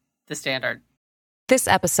as the standard. This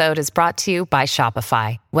episode is brought to you by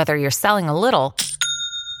Shopify. Whether you're selling a little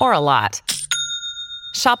or a lot,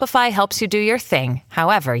 Shopify helps you do your thing,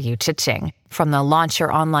 however you cha-ching. From the launch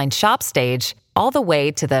your online shop stage, all the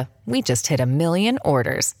way to the we just hit 1 million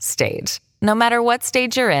orders stage. No matter what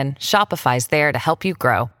stage you're in, Shopify's there to help you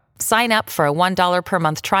grow. Sign up for a $1 per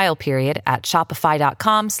month trial period at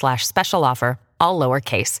shopify.com/special offer, all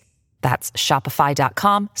lowercase. That's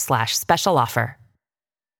shopify.com/special offer.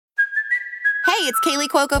 Hey, it's Kaylee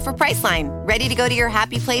Cuoco for Priceline. Ready to go to your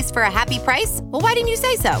happy place for a happy price? Well, why didn't you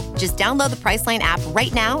say so? Just download the Priceline app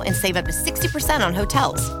right now and save up to 60% on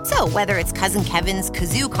hotels. So whether it's Cousin Kevin's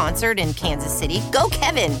Kazoo Concert in Kansas City, go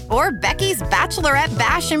Kevin, or Becky's Bachelorette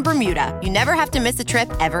Bash in Bermuda, you never have to miss a trip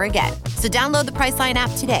ever again. So download the Priceline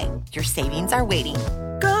app today. Your savings are waiting.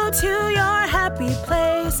 Go to your happy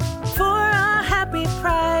place for a happy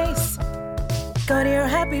price. Go to your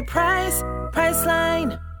happy price,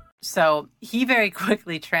 Priceline. So he very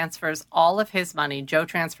quickly transfers all of his money. Joe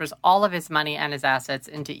transfers all of his money and his assets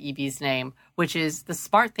into E.B.'s name, which is the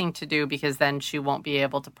smart thing to do because then she won't be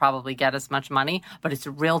able to probably get as much money. But it's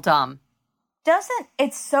real dumb.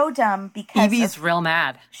 It's so dumb because... E.B.'s real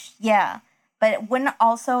mad. Yeah. But wouldn't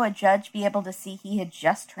also a judge be able to see he had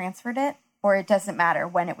just transferred it? or it doesn't matter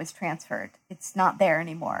when it was transferred. It's not there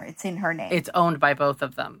anymore. It's in her name. It's owned by both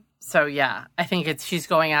of them. So yeah, I think she's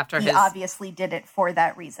going after he obviously did it for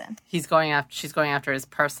that reason. She's going after his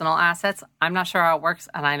personal assets. I'm not sure how it works,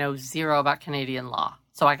 and I know zero about Canadian law,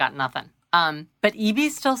 so I got nothing. But E.B.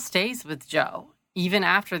 still stays with Joe even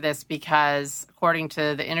after this because, according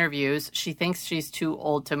to the interviews, she thinks she's too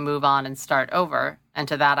old to move on and start over. And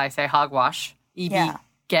to that, I say hogwash. E.B.,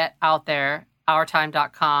 get out there.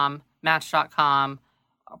 OurTime.com, Match.com,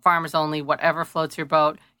 Farmers Only, whatever floats your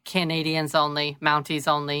boat. Canadians only, Mounties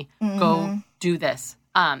only. Go do this.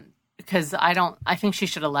 Because I think she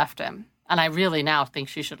should have left him. And I really now think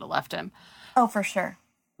she should have left him. Oh, for sure.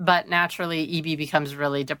 But naturally, E.B. becomes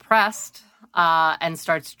really depressed and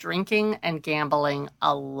starts drinking and gambling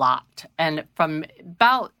a lot. And from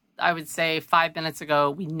about, I would say, 5 minutes ago,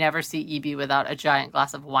 we never see E.B. without a giant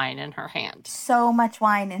glass of wine in her hand. So much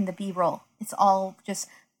wine in the B-roll. It's all just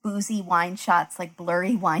boozy wine shots, like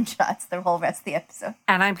blurry wine shots, the whole rest of the episode.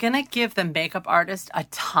 And I'm going to give the makeup artist a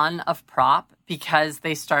ton of prop because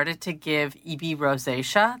they started to give E.B.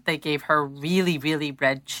 rosacea. They gave her really, really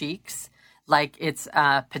red cheeks. Like it's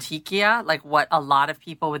petechia, like what a lot of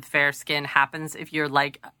people with fair skin happens if you're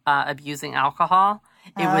like abusing alcohol.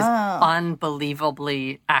 It was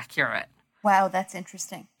unbelievably accurate. Wow, that's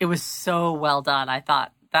interesting. It was so well done. I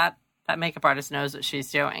thought that makeup artist knows what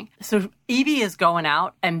she's doing. So E.B. is going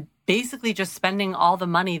out and basically just spending all the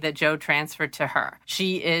money that Joe transferred to her.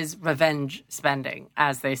 She is revenge spending,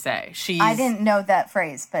 as they say. I didn't know that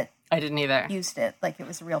phrase, but I didn't either. Used it like it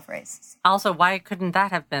was a real phrase. Also, why couldn't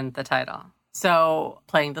that have been the title? So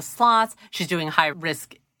playing the slots, she's doing high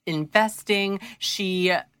risk investing.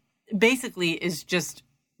 She basically is just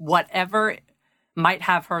whatever might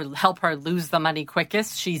have her help her lose the money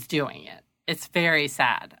quickest, she's doing it. It's very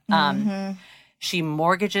sad. She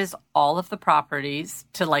mortgages all of the properties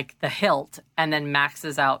to like the hilt and then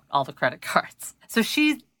maxes out all the credit cards. So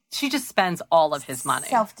she just spends all of his money.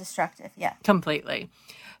 Self-destructive, yeah. Completely.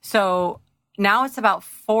 So now it's about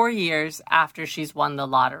 4 years after she's won the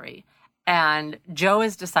lottery. And Joe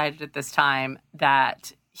has decided at this time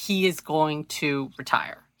that he is going to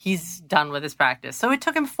retire. He's done with his practice. So it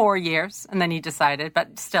took him 4 years, and then he decided.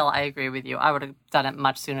 But still, I agree with you. I would have done it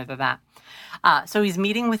much sooner than that. So he's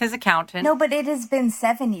meeting with his accountant. No, but it has been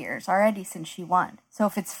 7 years already since she won. So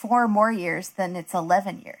if it's 4 more years, then it's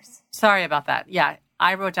 11 years. Sorry about that. Yeah,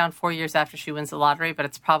 I wrote down 4 years after she wins the lottery, but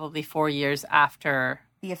it's probably 4 years after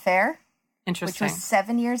the affair. Interesting. Which was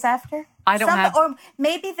 7 years after? I don't have... Or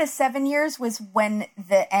maybe the 7 years was when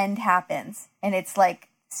the end happens. And it's like,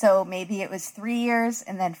 so maybe it was 3 years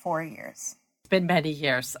and then 4 years. It's been many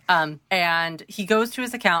years. And he goes to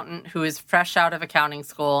his accountant, who is fresh out of accounting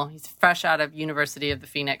school. He's fresh out of University of the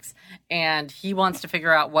Phoenix. And he wants to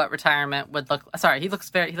figure out what retirement would look... Sorry, he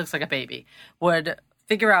looks like a baby. Would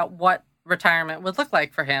figure out what retirement would look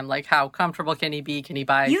like for him. Like, how comfortable can he be? Can he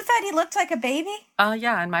buy... You thought he looked like a baby?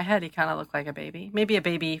 Yeah, in my head, he kind of looked like a baby. Maybe a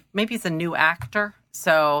baby. Maybe he's a new actor.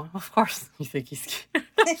 So, of course, you think he's cute.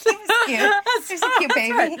 He was cute. He's a cute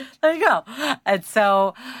baby. Right. There you go. And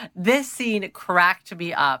so this scene cracked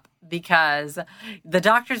me up because the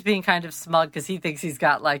doctor's being kind of smug because he thinks he's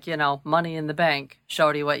got, like, you know, money in the bank.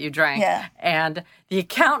 Shorty, what you drank. Yeah. And the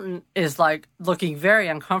accountant is, like, looking very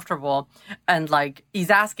uncomfortable. And, like,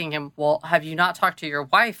 he's asking him, well, have you not talked to your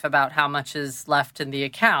wife about how much is left in the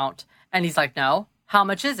account? And he's like, no. How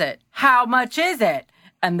much is it? How much is it?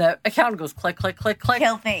 And the accountant goes click, click, click, click.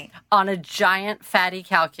 Kill me. On a giant fatty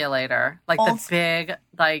calculator. Like the big,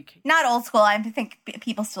 like... Not old school. I think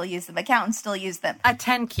people still use them. Accountants still use them. A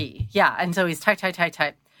 10 key. Yeah. And so he's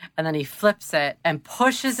type. And then he flips it and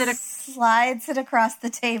pushes it... Slides it across the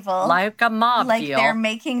table. Like a mob like deal. Like they're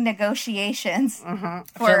making negotiations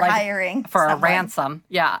for hiring for someone. A ransom.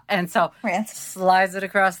 Yeah. And so slides it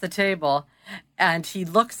across the table. And he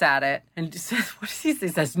looks at it and says, what does he say?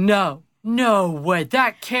 He says, no way,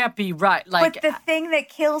 that can't be right. Like, but the thing that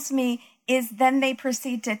kills me is then they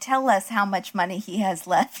proceed to tell us how much money he has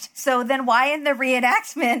left. So then why in the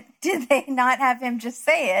reenactment did they not have him just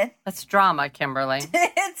say it? That's drama, Kimberly.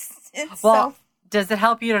 It's well, so... Does it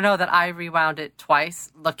help you to know that I rewound it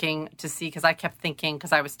twice looking to see, because I kept thinking,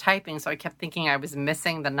 because I was typing, so I kept thinking I was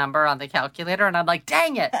missing the number on the calculator, and I'm like,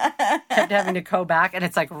 dang it! Kept having to go back, and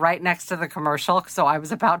it's like right next to the commercial, so I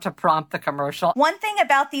was about to prompt the commercial. One thing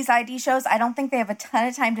about these ID shows, I don't think they have a ton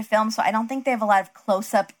of time to film, so I don't think they have a lot of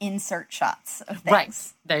close-up insert shots of things.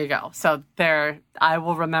 Right. There you go. So I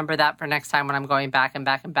will remember that for next time when I'm going back and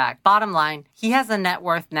back and back. Bottom line, he has a net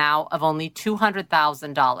worth now of only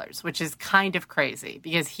 $200,000, which is kind of crazy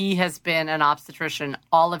because he has been an obstetrician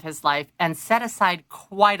all of his life and set aside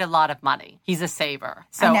quite a lot of money. He's a saver.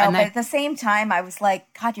 So, I know, but at the same time, I was like,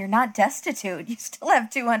 God, you're not destitute. You still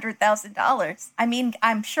have $200,000. I mean,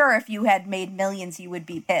 I'm sure if you had made millions, you would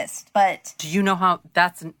be pissed, but... Do you know how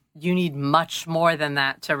you need much more than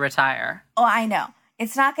that to retire? Oh, I know.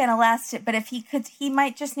 It's not going to last it, but if he could, he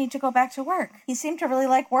might just need to go back to work. He seemed to really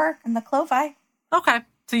like work in the Clovi. Okay.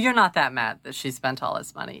 So you're not that mad that she spent all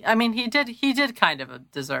his money. I mean, he did kind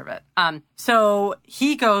of deserve it. So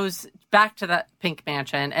he goes back to the Pink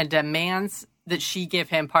Mansion and demands that she give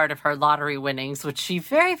him part of her lottery winnings, which she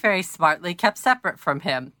very, very smartly kept separate from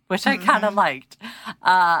him, which I kind of liked.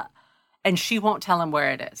 And she won't tell him where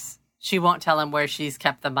it is. She won't tell him where she's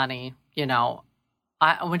kept the money, you know.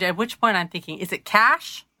 At which point I'm thinking, is it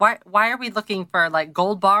cash? Why are we looking for like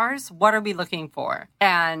gold bars? What are we looking for?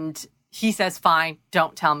 And he says, fine,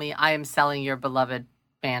 don't tell me. I am selling your beloved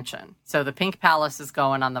mansion. So the Pink Palace is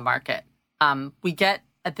going on the market. We get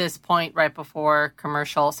at this point, right before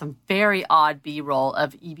commercial, some very odd B-roll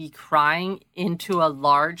of Evie crying into a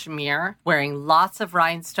large mirror, wearing lots of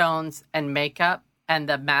rhinestones and makeup, and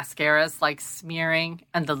the mascara's like smearing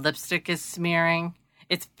and the lipstick is smearing.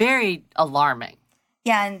 It's very alarming.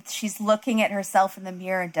 Yeah, and she's looking at herself in the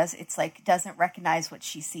mirror and doesn't recognize what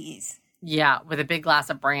she sees. Yeah, with a big glass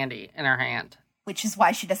of brandy in her hand. Which is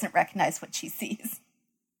why she doesn't recognize what she sees.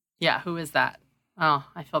 Yeah, who is that? Oh,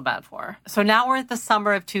 I feel bad for her. So now we're at the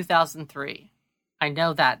summer of 2003. I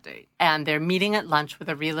know that date. And they're meeting at lunch with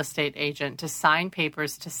a real estate agent to sign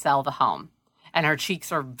papers to sell the home. And her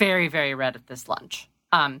cheeks are very, very red at this lunch.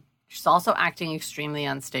 She's also acting extremely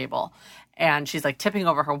unstable. And she's like tipping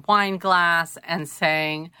over her wine glass and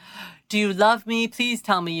saying, do you love me? Please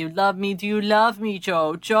tell me you love me. Do you love me,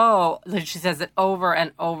 Joe? Joe. She says it over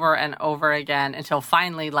and over and over again until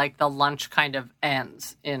finally like the lunch kind of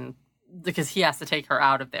ends because he has to take her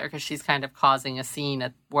out of there because she's kind of causing a scene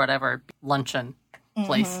at whatever luncheon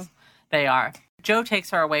place they are. Joe takes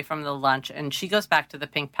her away from the lunch and she goes back to the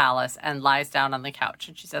Pink Palace and lies down on the couch.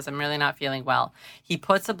 And she says, I'm really not feeling well. He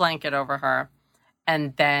puts a blanket over her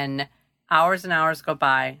and then hours and hours go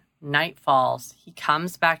by. Night falls. He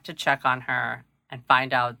comes back to check on her and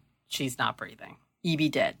find out she's not breathing. Evie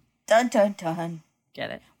did. Dun, dun, dun. Get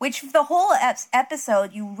it? Which the whole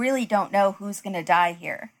episode, you really don't know who's going to die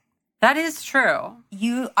here. That is true.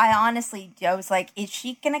 I was like, is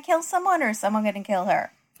she going to kill someone or is someone going to kill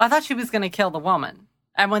her? I thought she was going to kill the woman.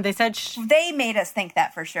 And when they said... They made us think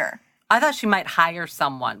that for sure. I thought she might hire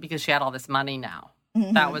someone because she had all this money now.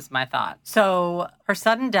 Mm-hmm. That was my thought. So her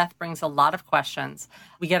sudden death brings a lot of questions.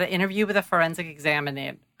 We get an interview with a forensic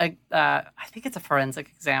examiner. I think it's a forensic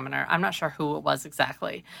examiner. I'm not sure who it was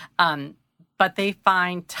exactly. But they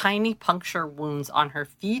find tiny puncture wounds on her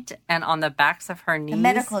feet and on the backs of her knees. A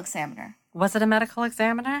medical examiner. Was it a medical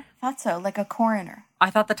examiner? I thought so, like a coroner. I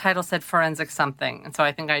thought the title said forensic something, and so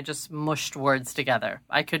I think I just mushed words together.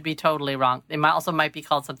 I could be totally wrong. It might be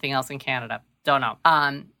called something else in Canada. Don't know.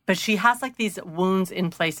 But she has like these wounds in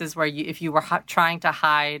places where if you were trying to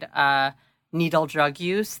hide needle drug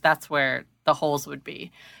use, that's where the holes would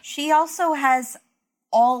be. She also has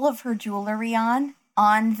all of her jewelry on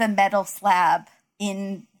the metal slab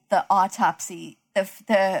in the autopsy.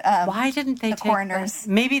 Why didn't they the coroners?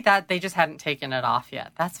 Maybe that they just hadn't taken it off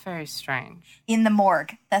yet. That's very strange. In the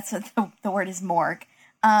morgue. That's what the word is, morgue.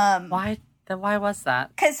 Why was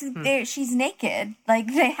that? Because she's naked. Like,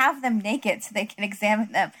 they have them naked so they can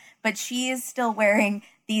examine them. But she is still wearing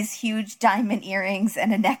these huge diamond earrings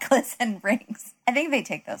and a necklace and rings. I think they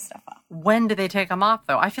take those stuff off. When do they take them off,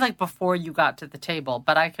 though? I feel like before you got to the table,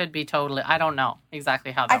 but I could be I don't know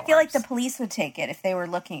exactly how that works. I feel like the police would take it if they were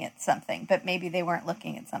looking at something, but maybe they weren't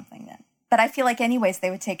looking at something then. But I feel like anyways, they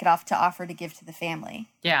would take it off to offer to give to the family.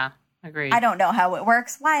 Yeah, agreed. I don't know how it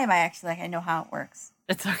works. Why am I actually like, I know how it works?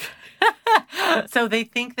 It's okay. So they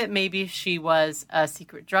think that maybe she was a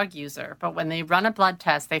secret drug user, but when they run a blood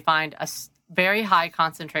test, they find a very high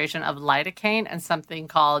concentration of lidocaine and something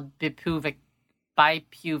called bipuvacane.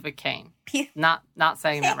 Not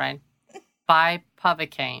saying that right.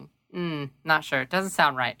 Bipuvacane. Not sure. It doesn't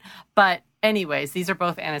sound right. But anyways, these are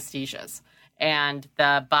both anesthesias. And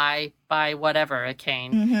the by whatever a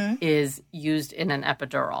cane is used in an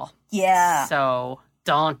epidural. Yeah. So,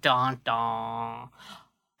 dun.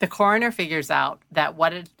 The coroner figures out that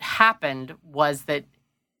what had happened was that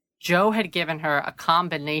Joe had given her a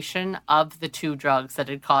combination of the two drugs that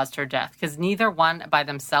had caused her death, because neither one by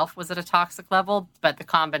themselves was at a toxic level, but the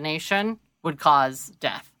combination would cause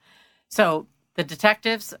death. So the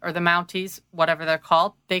detectives or the Mounties, whatever they're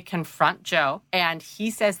called, they confront Joe. And he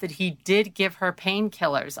says that he did give her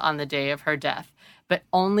painkillers on the day of her death, but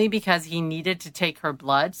only because he needed to take her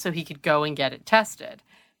blood so he could go and get it tested.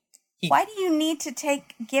 Why do you need to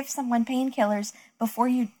give someone painkillers before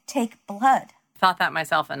you take blood? Thought that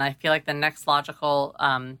myself, and I feel like the next logical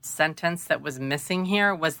sentence that was missing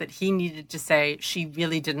here was that he needed to say she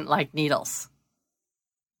really didn't like needles.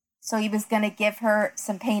 So he was going to give her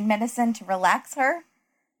some pain medicine to relax her?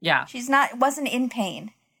 Yeah. Wasn't in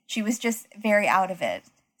pain. She was just very out of it.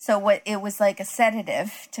 So it was like a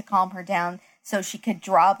sedative to calm her down so she could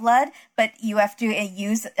draw blood, but you have to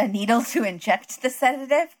use a needle to inject the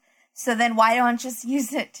sedative? So then why don't you just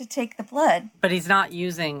use it to take the blood? But he's not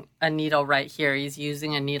using a needle right here. He's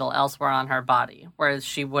using a needle elsewhere on her body, whereas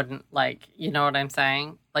she wouldn't, you know what I'm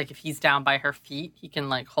saying? Like, if he's down by her feet, he can,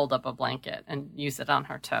 hold up a blanket and use it on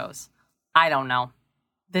her toes. I don't know.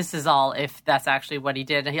 This is all if that's actually what he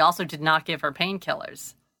did. And he also did not give her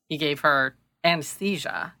painkillers. He gave her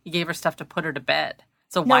anesthesia. He gave her stuff to put her to bed.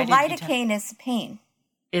 So why did lidocaine is pain.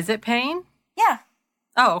 Is it pain? Yeah.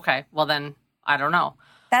 Oh, okay. Well, then, I don't know.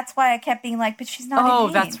 That's why I kept being like, but she's not in pain. Oh,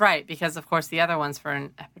 that's right. Because, of course, the other one's for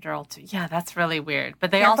an epidural, too. Yeah, that's really weird.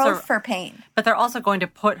 But they're both for pain. But they're also going to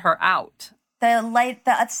put her out.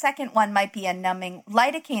 The second one might be a numbing.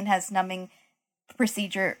 Lidocaine has numbing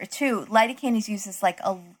procedure, too. Lidocaine is used as,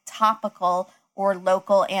 a topical or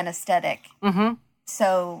local anesthetic. Mm-hmm.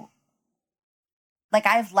 So, I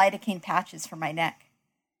have lidocaine patches for my neck.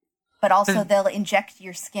 But also, they'll inject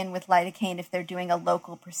your skin with lidocaine if they're doing a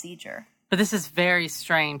local procedure. But this is very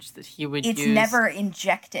strange that he would use... It's never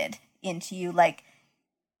injected into you,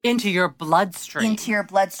 into your bloodstream. Into your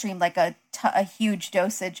bloodstream, like a huge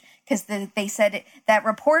dosage. Because they said that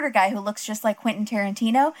reporter guy who looks just like Quentin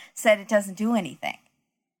Tarantino said it doesn't do anything.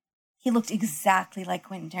 He looked exactly like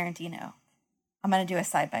Quentin Tarantino. I'm going to do a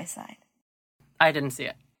side-by-side. I didn't see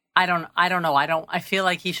it. I don't know. I feel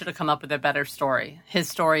like he should have come up with a better story. His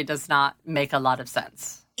story does not make a lot of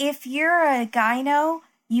sense. If you're a gyno...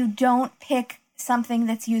 You don't pick something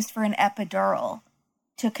that's used for an epidural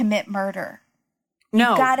to commit murder.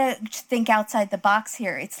 No. You gotta think outside the box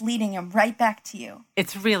here. It's leading him right back to you.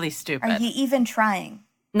 It's really stupid. Are you even trying?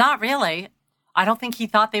 Not really. I don't think he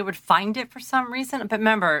thought they would find it for some reason. But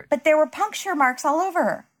remember... But there were puncture marks all over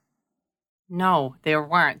her. No, there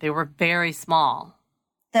weren't. They were very small.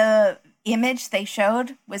 The image they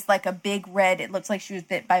showed was like a big red... It looks like she was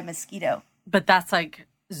bit by a mosquito. But that's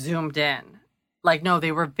zoomed in. No,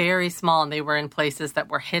 they were very small and they were in places that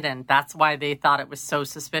were hidden. That's why they thought it was so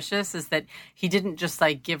suspicious, is that he didn't just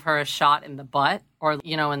give her a shot in the butt or,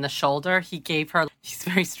 in the shoulder. He gave her these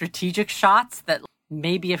very strategic shots that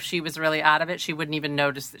maybe if she was really out of it, she wouldn't even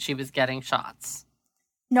notice that she was getting shots.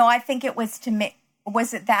 No, I think it was to make,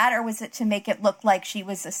 was it that or was it to make it look like she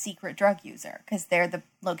was a secret drug user? Because they're the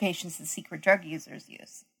locations that secret drug users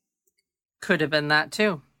use. Could have been that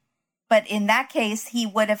too. But in that case, he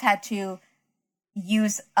would have had to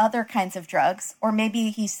use other kinds of drugs, or maybe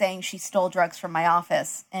he's saying she stole drugs from my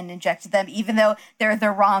office and injected them, even though they're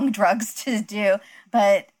the wrong drugs to do.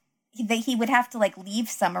 But he would have to leave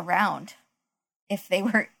some around if they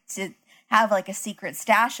were to have a secret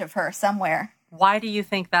stash of her somewhere. Why do you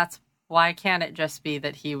think why can't it just be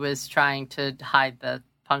that he was trying to hide the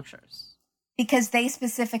punctures? Because they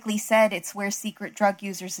specifically said it's where secret drug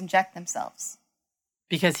users inject themselves.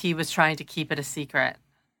 Because he was trying to keep it a secret.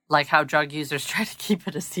 Like how drug users try to keep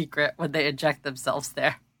it a secret when they inject themselves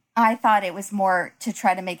there. I thought it was more to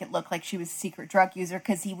try to make it look like she was a secret drug user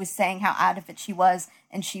because he was saying how out of it she was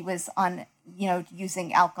and she was on,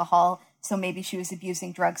 using alcohol. So maybe she was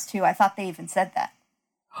abusing drugs too. I thought they even said that.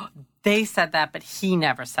 They said that, but he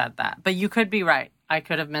never said that. But you could be right. I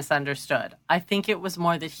could have misunderstood. I think it was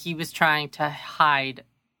more that he was trying to hide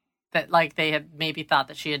that, they had maybe thought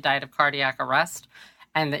that she had died of cardiac arrest.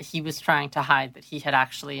 And that he was trying to hide that he had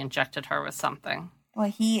actually injected her with something.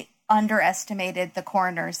 Well, he underestimated the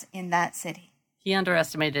coroners in that city. He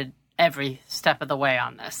underestimated every step of the way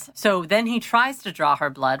on this. So then he tries to draw her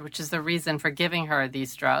blood, which is the reason for giving her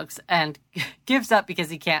these drugs, and gives up because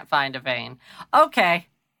he can't find a vein. Okay.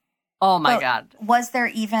 Oh, my God. Was there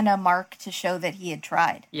even a mark to show that he had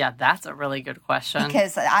tried? Yeah, that's a really good question.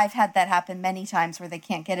 Because I've had that happen many times where they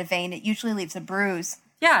can't get a vein. It usually leaves a bruise.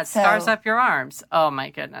 Yeah, it scars up your arms. Oh,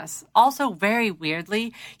 my goodness. Also, very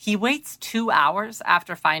weirdly, he waits 2 hours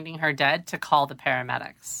after finding her dead to call the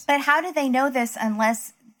paramedics. But how do they know this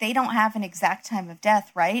unless they don't have an exact time of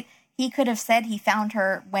death, right? He could have said he found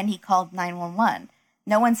her when he called 911.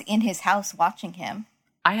 No one's in his house watching him.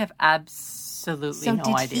 I have absolutely no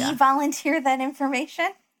idea. So did he volunteer that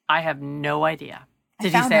information? I have no idea.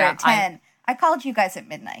 I found her at 10. I called you guys at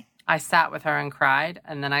midnight. I sat with her and cried,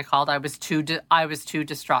 and then I called. I was too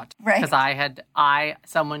distraught. Right. Because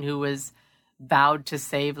someone who was vowed to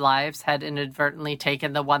save lives, had inadvertently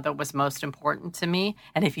taken the one that was most important to me.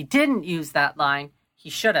 And if he didn't use that line,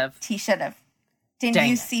 he should have. He should have. Didn't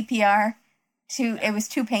use CPR. It was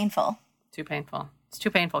too painful. Too painful. It's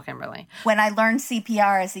too painful, Kimberly. When I learned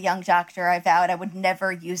CPR as a young doctor, I vowed I would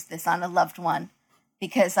never use this on a loved one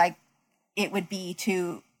because it would be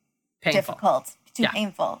too difficult, too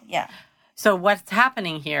painful. Yeah. So what's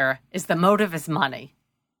happening here is the motive is money.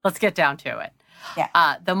 Let's get down to it.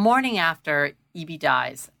 Yeah. The morning after E.B.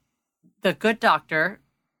 dies, the good doctor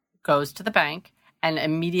goes to the bank and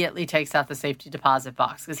immediately takes out the safety deposit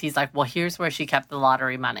box because he's like, well, here's where she kept the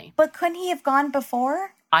lottery money. But couldn't he have gone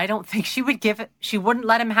before? I don't think she would give it. She wouldn't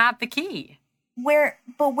let him have the key. Where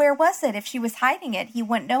was it? If she was hiding it, he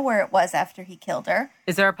wouldn't know where it was after he killed her.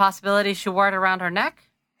 Is there a possibility she wore it around her neck?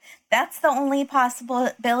 That's the only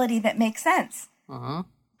possibility that makes sense. Mm-hmm.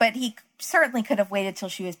 But he certainly could have waited till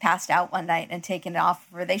she was passed out one night and taken it off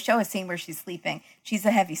of her. They show a scene where she's sleeping. She's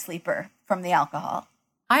a heavy sleeper from the alcohol.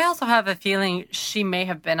 I also have a feeling she may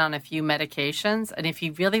have been on a few medications. And if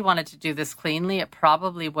he really wanted to do this cleanly, it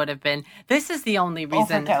probably would have been. This is the only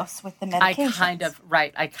reason. Overdose with the medications.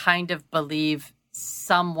 I kind of believe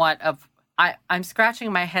somewhat of. I'm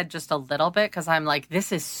scratching my head just a little bit because I'm like,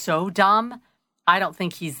 this is so dumb. I don't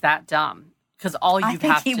think he's that dumb because all you have to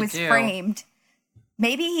do. I think he was framed.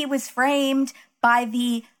 Maybe he was framed by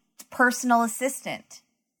the personal assistant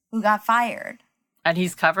who got fired. And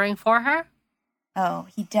he's covering for her? Oh,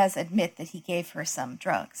 he does admit that he gave her some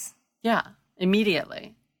drugs. Yeah,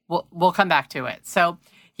 immediately. We'll come back to it. So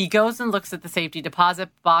he goes and looks at the safety deposit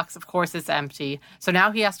box. Of course, it's empty. So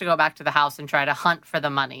now he has to go back to the house and try to hunt for the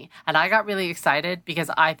money. And I got really excited because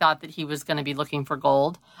I thought that he was going to be looking for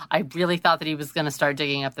gold. I really thought that he was going to start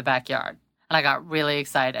digging up the backyard. And I got really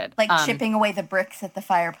excited. Like chipping away the bricks at the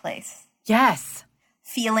fireplace. Yes.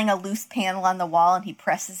 Feeling a loose panel on the wall and he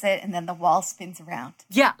presses it and then the wall spins around.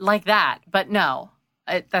 Yeah, like that. But no,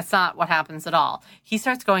 that's not what happens at all. He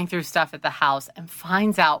starts going through stuff at the house and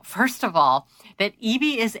finds out, first of all, that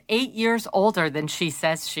E.B. is 8 years older than she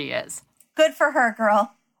says she is. Good for her,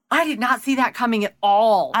 girl. I did not see that coming at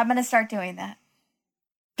all. I'm going to start doing that.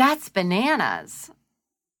 That's bananas.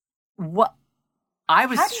 What? I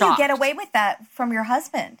was shocked. How do you get away with that from your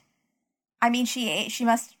husband? I mean, she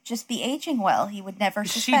must just be aging well. He would never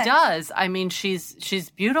suspect. She does. I mean, she's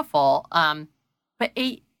beautiful. But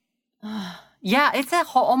yeah, it's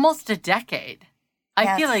almost a decade.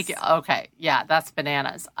 I feel like, okay, yeah, that's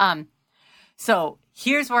bananas. So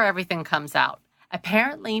here's where everything comes out.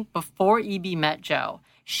 Apparently, before E.B. met Joe,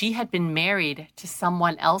 she had been married to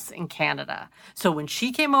someone else in Canada. So when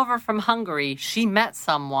she came over from Hungary, she met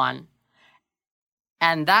someone.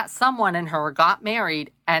 And that someone and her got married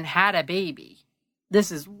and had a baby.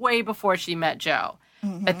 This is way before she met Joe.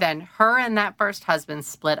 Mm-hmm. But then her and that first husband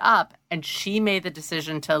split up, and she made the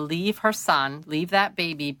decision to leave her son, leave that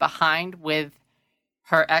baby behind with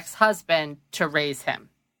her ex-husband to raise him.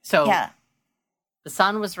 So the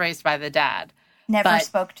son was raised by the dad. Never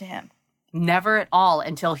spoke to him. Never at all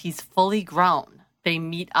until he's fully grown. They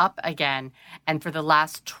meet up again. And for the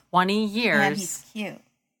last 20 years... And he's cute.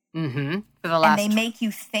 Mm-hmm. And they make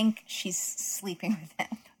you think she's sleeping with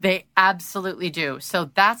him. They absolutely do.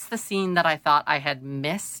 So that's the scene that I thought I had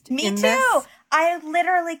missed. Me too. I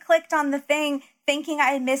literally clicked on the thing thinking I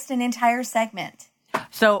had missed an entire segment.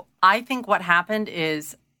 So I think what happened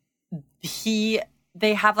is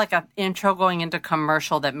they have like an intro going into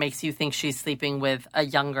commercial that makes you think she's sleeping with a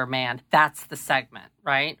younger man. That's the segment,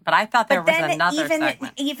 right? But I thought there was another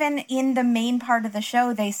segment. Even in the main part of the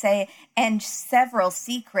show, they say, and several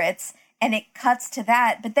secrets, and it cuts to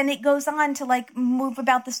that. But then it goes on to like move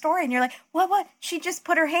about the story, and you're like, what? She just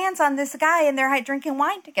put her hands on this guy, and they're drinking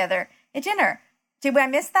wine together at dinner. Did I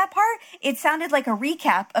miss that part? It sounded like a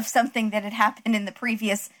recap of something that had happened in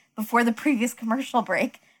before the previous commercial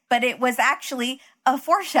break. But it was actually a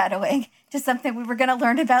foreshadowing to something we were going to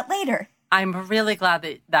learn about later. I'm really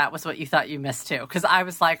glad that was what you thought you missed, too. Because I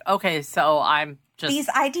was like, okay, so I'm just... These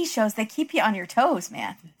ID shows, they keep you on your toes,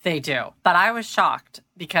 man. They do. But I was shocked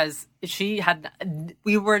because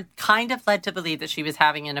we were kind of led to believe that she was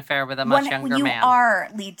having an affair with a much younger man. You are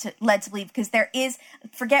led to believe because there is...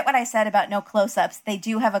 Forget what I said about no close-ups. They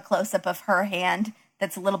do have a close-up of her hand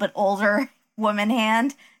that's a little bit older woman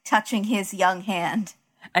hand touching his young hand.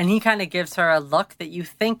 And he kind of gives her a look that you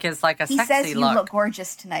think is like a sexy look. He says, you look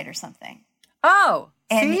gorgeous tonight or something. Oh,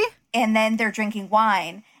 see? And then they're drinking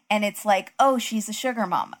wine, and it's like, oh, she's a sugar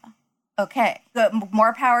mama. Okay,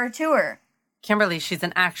 more power to her. Kimberly, she's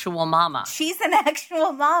an actual mama. She's an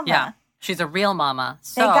actual mama. Yeah. She's a real mama.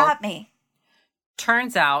 So, they got me.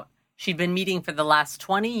 turns out she'd been meeting for the last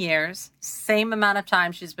 20 years, same amount of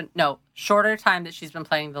time shorter time that she's been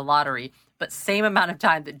playing the lottery, but same amount of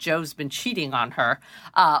time that Joe's been cheating on her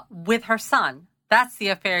with her son. That's the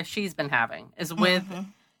affair she's been having, is with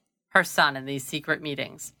her son in these secret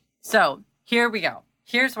meetings. So here we go.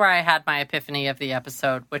 Here's where I had my epiphany of the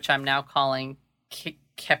episode, which I'm now calling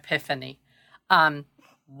Kepiphany.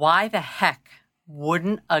 Why the heck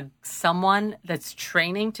wouldn't someone that's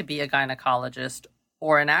training to be a gynecologist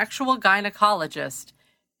or an actual gynecologist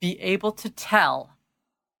be able to tell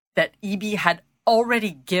that E.B. had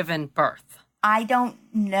already given birth? I don't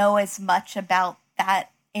know as much about that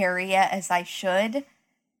area as I should,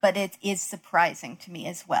 but it is surprising to me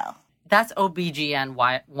as well. That's OBGN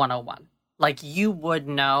 101. Like, you would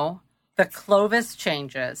know the Clovis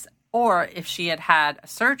changes, or if she had had a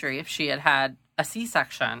surgery, if she had had a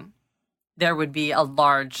C-section, there would be a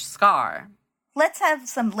large scar. Let's have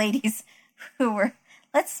some ladies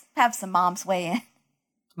let's have some moms weigh in.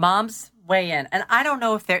 Moms weigh in. And I don't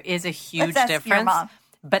know if there is a huge Let's ask your difference, mom.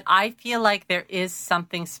 but I feel like there is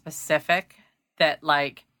something specific that,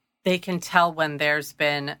 like, they can tell when there's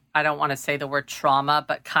been, I don't want to say the word trauma,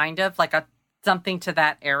 but kind of like something to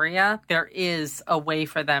that area. There is a way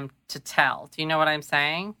for them to tell. Do you know what I'm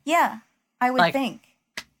saying? Yeah, I would think.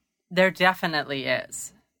 There definitely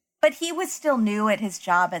is. But he was still new at his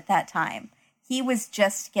job at that time. He was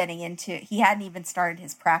just he hadn't even started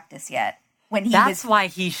his practice yet. When That's why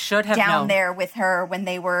he should have down known. there with her when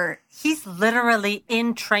they were... He's literally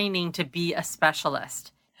in training to be a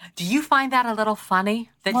specialist. Do you find that a little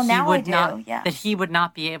funny? That That he would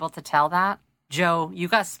not be able to tell that? Joe, you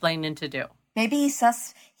got splaining to do. Maybe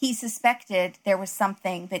he suspected there was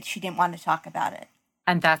something, but she didn't want to talk about it.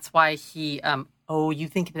 And that's why he, you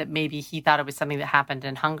think that maybe he thought it was something that happened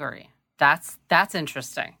in Hungary. That's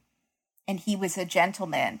interesting. And he was a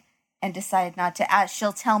gentleman and decided not to ask.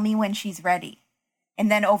 She'll tell me when she's ready. And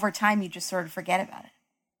then over time, you just sort of forget about it.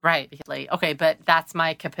 Right. Okay, but that's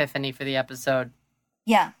my epiphany for the episode.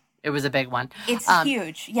 Yeah. It was a big one. It's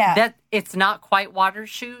huge, yeah. It's not quite Water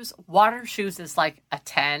Shoes. Water Shoes is like a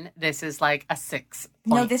 10. This is like a 6.3.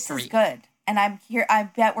 No, this is good. And I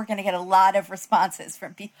bet we're going to get a lot of responses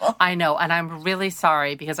from people. I know, and I'm really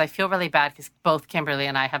sorry because I feel really bad because both Kimberly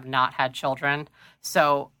and I have not had children.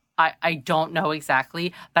 So I don't know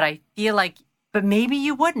exactly, but I feel like, but maybe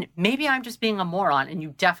you wouldn't. Maybe I'm just being a moron and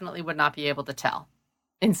you definitely would not be able to tell.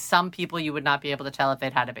 In some people, you would not be able to tell if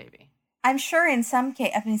they'd had a baby. I'm sure in some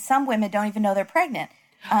cases, some women don't even know they're pregnant.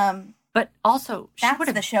 But also,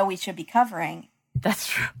 that's the show we should be covering. That's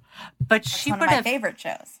true. But that's one of my favorite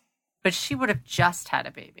shows. But she would have just had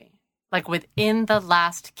a baby. Like within the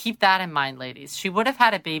last, keep that in mind, ladies. She would have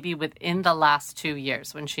had a baby within the last 2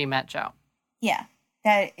 years when she met Joe. Yeah,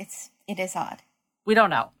 it is odd. We don't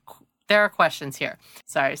know. There are questions here.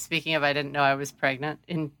 Sorry, speaking of I didn't know I was pregnant,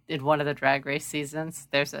 in one of the Drag Race seasons,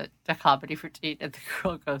 there's a comedy routine and the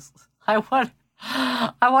girl goes, I want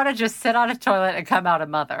to just sit on a toilet and come out a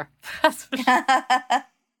mother. That's what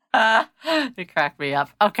it cracked me up.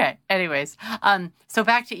 Okay, anyways. So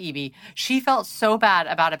back to E.B. She felt so bad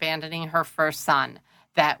about abandoning her first son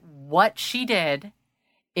that what she did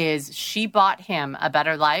is she bought him a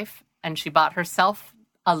better life and she bought herself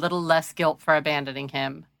a little less guilt for abandoning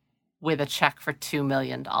him with a check for $2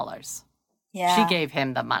 million. Yeah. She gave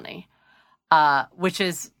him the money, which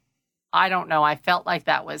is, I don't know. I felt like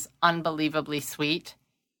that was unbelievably sweet,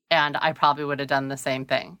 and I probably would have done the same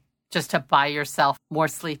thing. Just to buy yourself more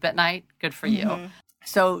sleep at night. Good for you.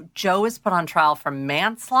 So Joe is put on trial for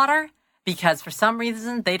manslaughter because for some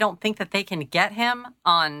reason they don't think that they can get him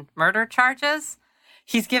on murder charges.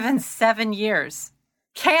 He's given 7 years.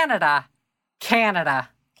 Canada. It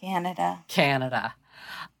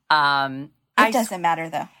doesn't matter,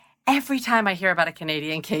 though. Every time I hear about a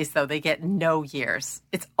Canadian case, though, they get no years.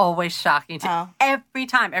 It's always shocking to me. Every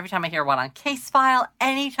time I hear one on Case File,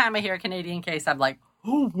 anytime I hear a Canadian case, I'm like,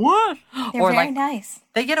 oh, what? They're very nice.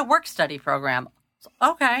 They get a work study program.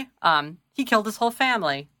 Okay. He killed his whole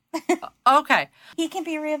family. Okay. He can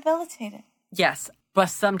be rehabilitated. Yes. But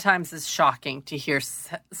sometimes it's shocking to hear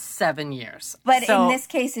 7 years. But in this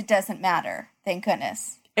case, it doesn't matter. Thank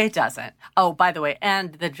goodness. It doesn't. Oh, by the way,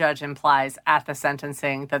 and the judge implies at the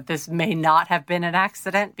sentencing that this may not have been an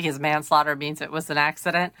accident because manslaughter means it was an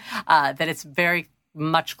accident, that it's very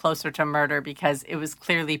much closer to murder because it was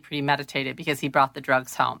clearly premeditated because he brought the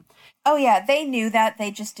drugs home. Oh, yeah. They knew that.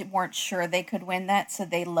 They just weren't sure they could win that, so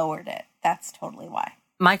they lowered it. That's totally why.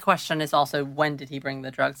 My question is also, when did he bring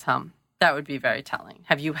the drugs home? That would be very telling.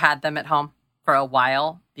 Have you had them at home for a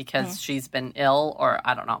while because she's been ill or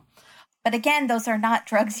I don't know? But again, those are not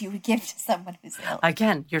drugs you would give to someone who's ill.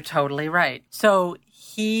 Again, you're totally right. So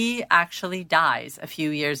he actually dies a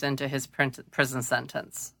few years into his prison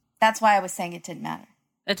sentence. That's why I was saying it didn't matter.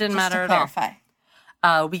 It didn't matter at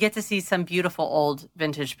all. We get to see some beautiful old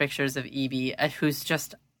vintage pictures of Evie, who's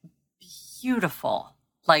just beautiful.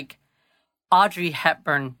 Like Audrey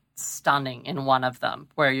Hepburn stunning in one of them,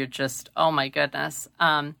 where you're just, oh my goodness.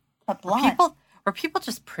 But blonde. Were people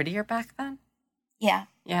just prettier back then? Yeah.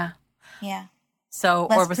 Yeah. Yeah. So,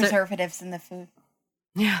 less or was preservatives in the food.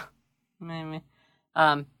 Yeah, maybe.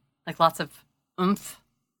 Like lots of oomph.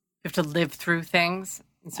 You have to live through things,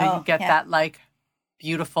 and so you get that like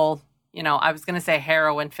beautiful. You know, I was going to say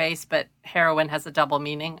heroine face, but heroine has a double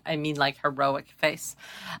meaning. I mean, like heroic face.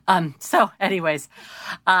 So, anyways,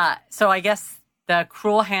 so I guess the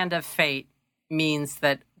cruel hand of fate means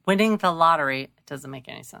that winning the lottery, it doesn't make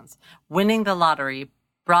any sense. Winning the lottery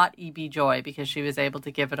brought E.B. joy because she was able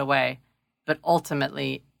to give it away, but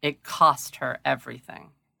ultimately it cost her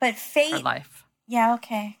everything. But fate, her life. Yeah,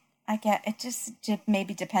 okay, I get it. Just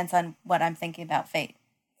maybe depends on what I'm thinking about fate.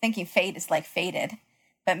 Thinking fate is like fated,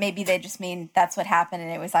 but maybe they just mean that's what happened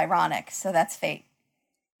and it was ironic, so that's fate.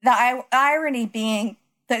 The irony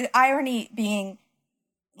being,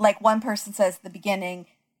 like one person says at the beginning,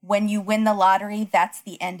 when you win the lottery, that's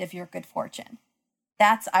the end of your good fortune.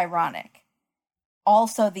 That's ironic.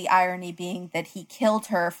 Also, the irony being that he killed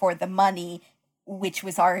her for the money, which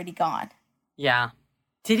was already gone. Yeah.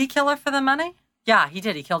 Did he kill her for the money? Yeah, he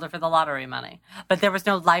did. He killed her for the lottery money. But there was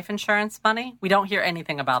no life insurance money? We don't hear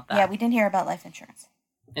anything about that. Yeah, we didn't hear about life insurance.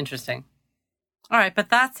 Interesting. All right, but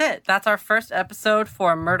that's it. That's our first episode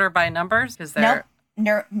for Murder by Numbers. Nope.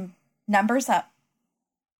 Numbers up.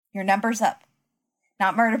 Your numbers up.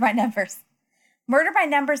 Not Murder by Numbers. Murder by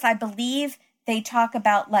Numbers, I believe they talk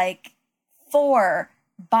about like 4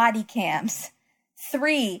 body cams,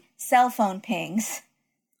 3 cell phone pings.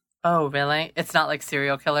 Oh, really? It's not like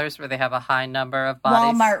serial killers where they have a high number of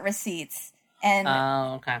bodies? Walmart receipts. And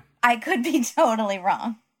okay. I could be totally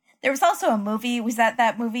wrong. There was also a movie. Was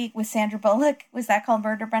that movie with Sandra Bullock? Was that called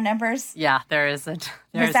Murder by Numbers? Yeah, there is a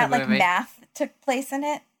movie. Was that like math took place in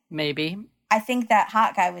it? Maybe. I think that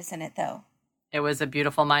hot guy was in it, though. It was A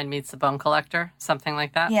Beautiful Mind Meets the Bone Collector, something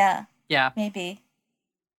like that? Yeah. Yeah. Maybe.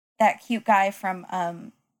 That cute guy from...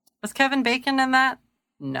 Was Kevin Bacon in that?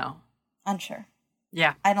 No. Unsure.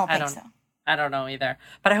 Yeah. I don't think so. I don't know either.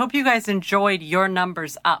 But I hope you guys enjoyed your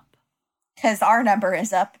numbers up. Because our number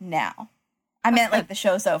is up now. I meant like the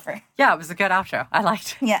show's over. Yeah, it was a good outro. I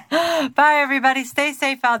liked it. Yeah. Bye, everybody. Stay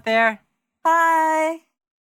safe out there. Bye.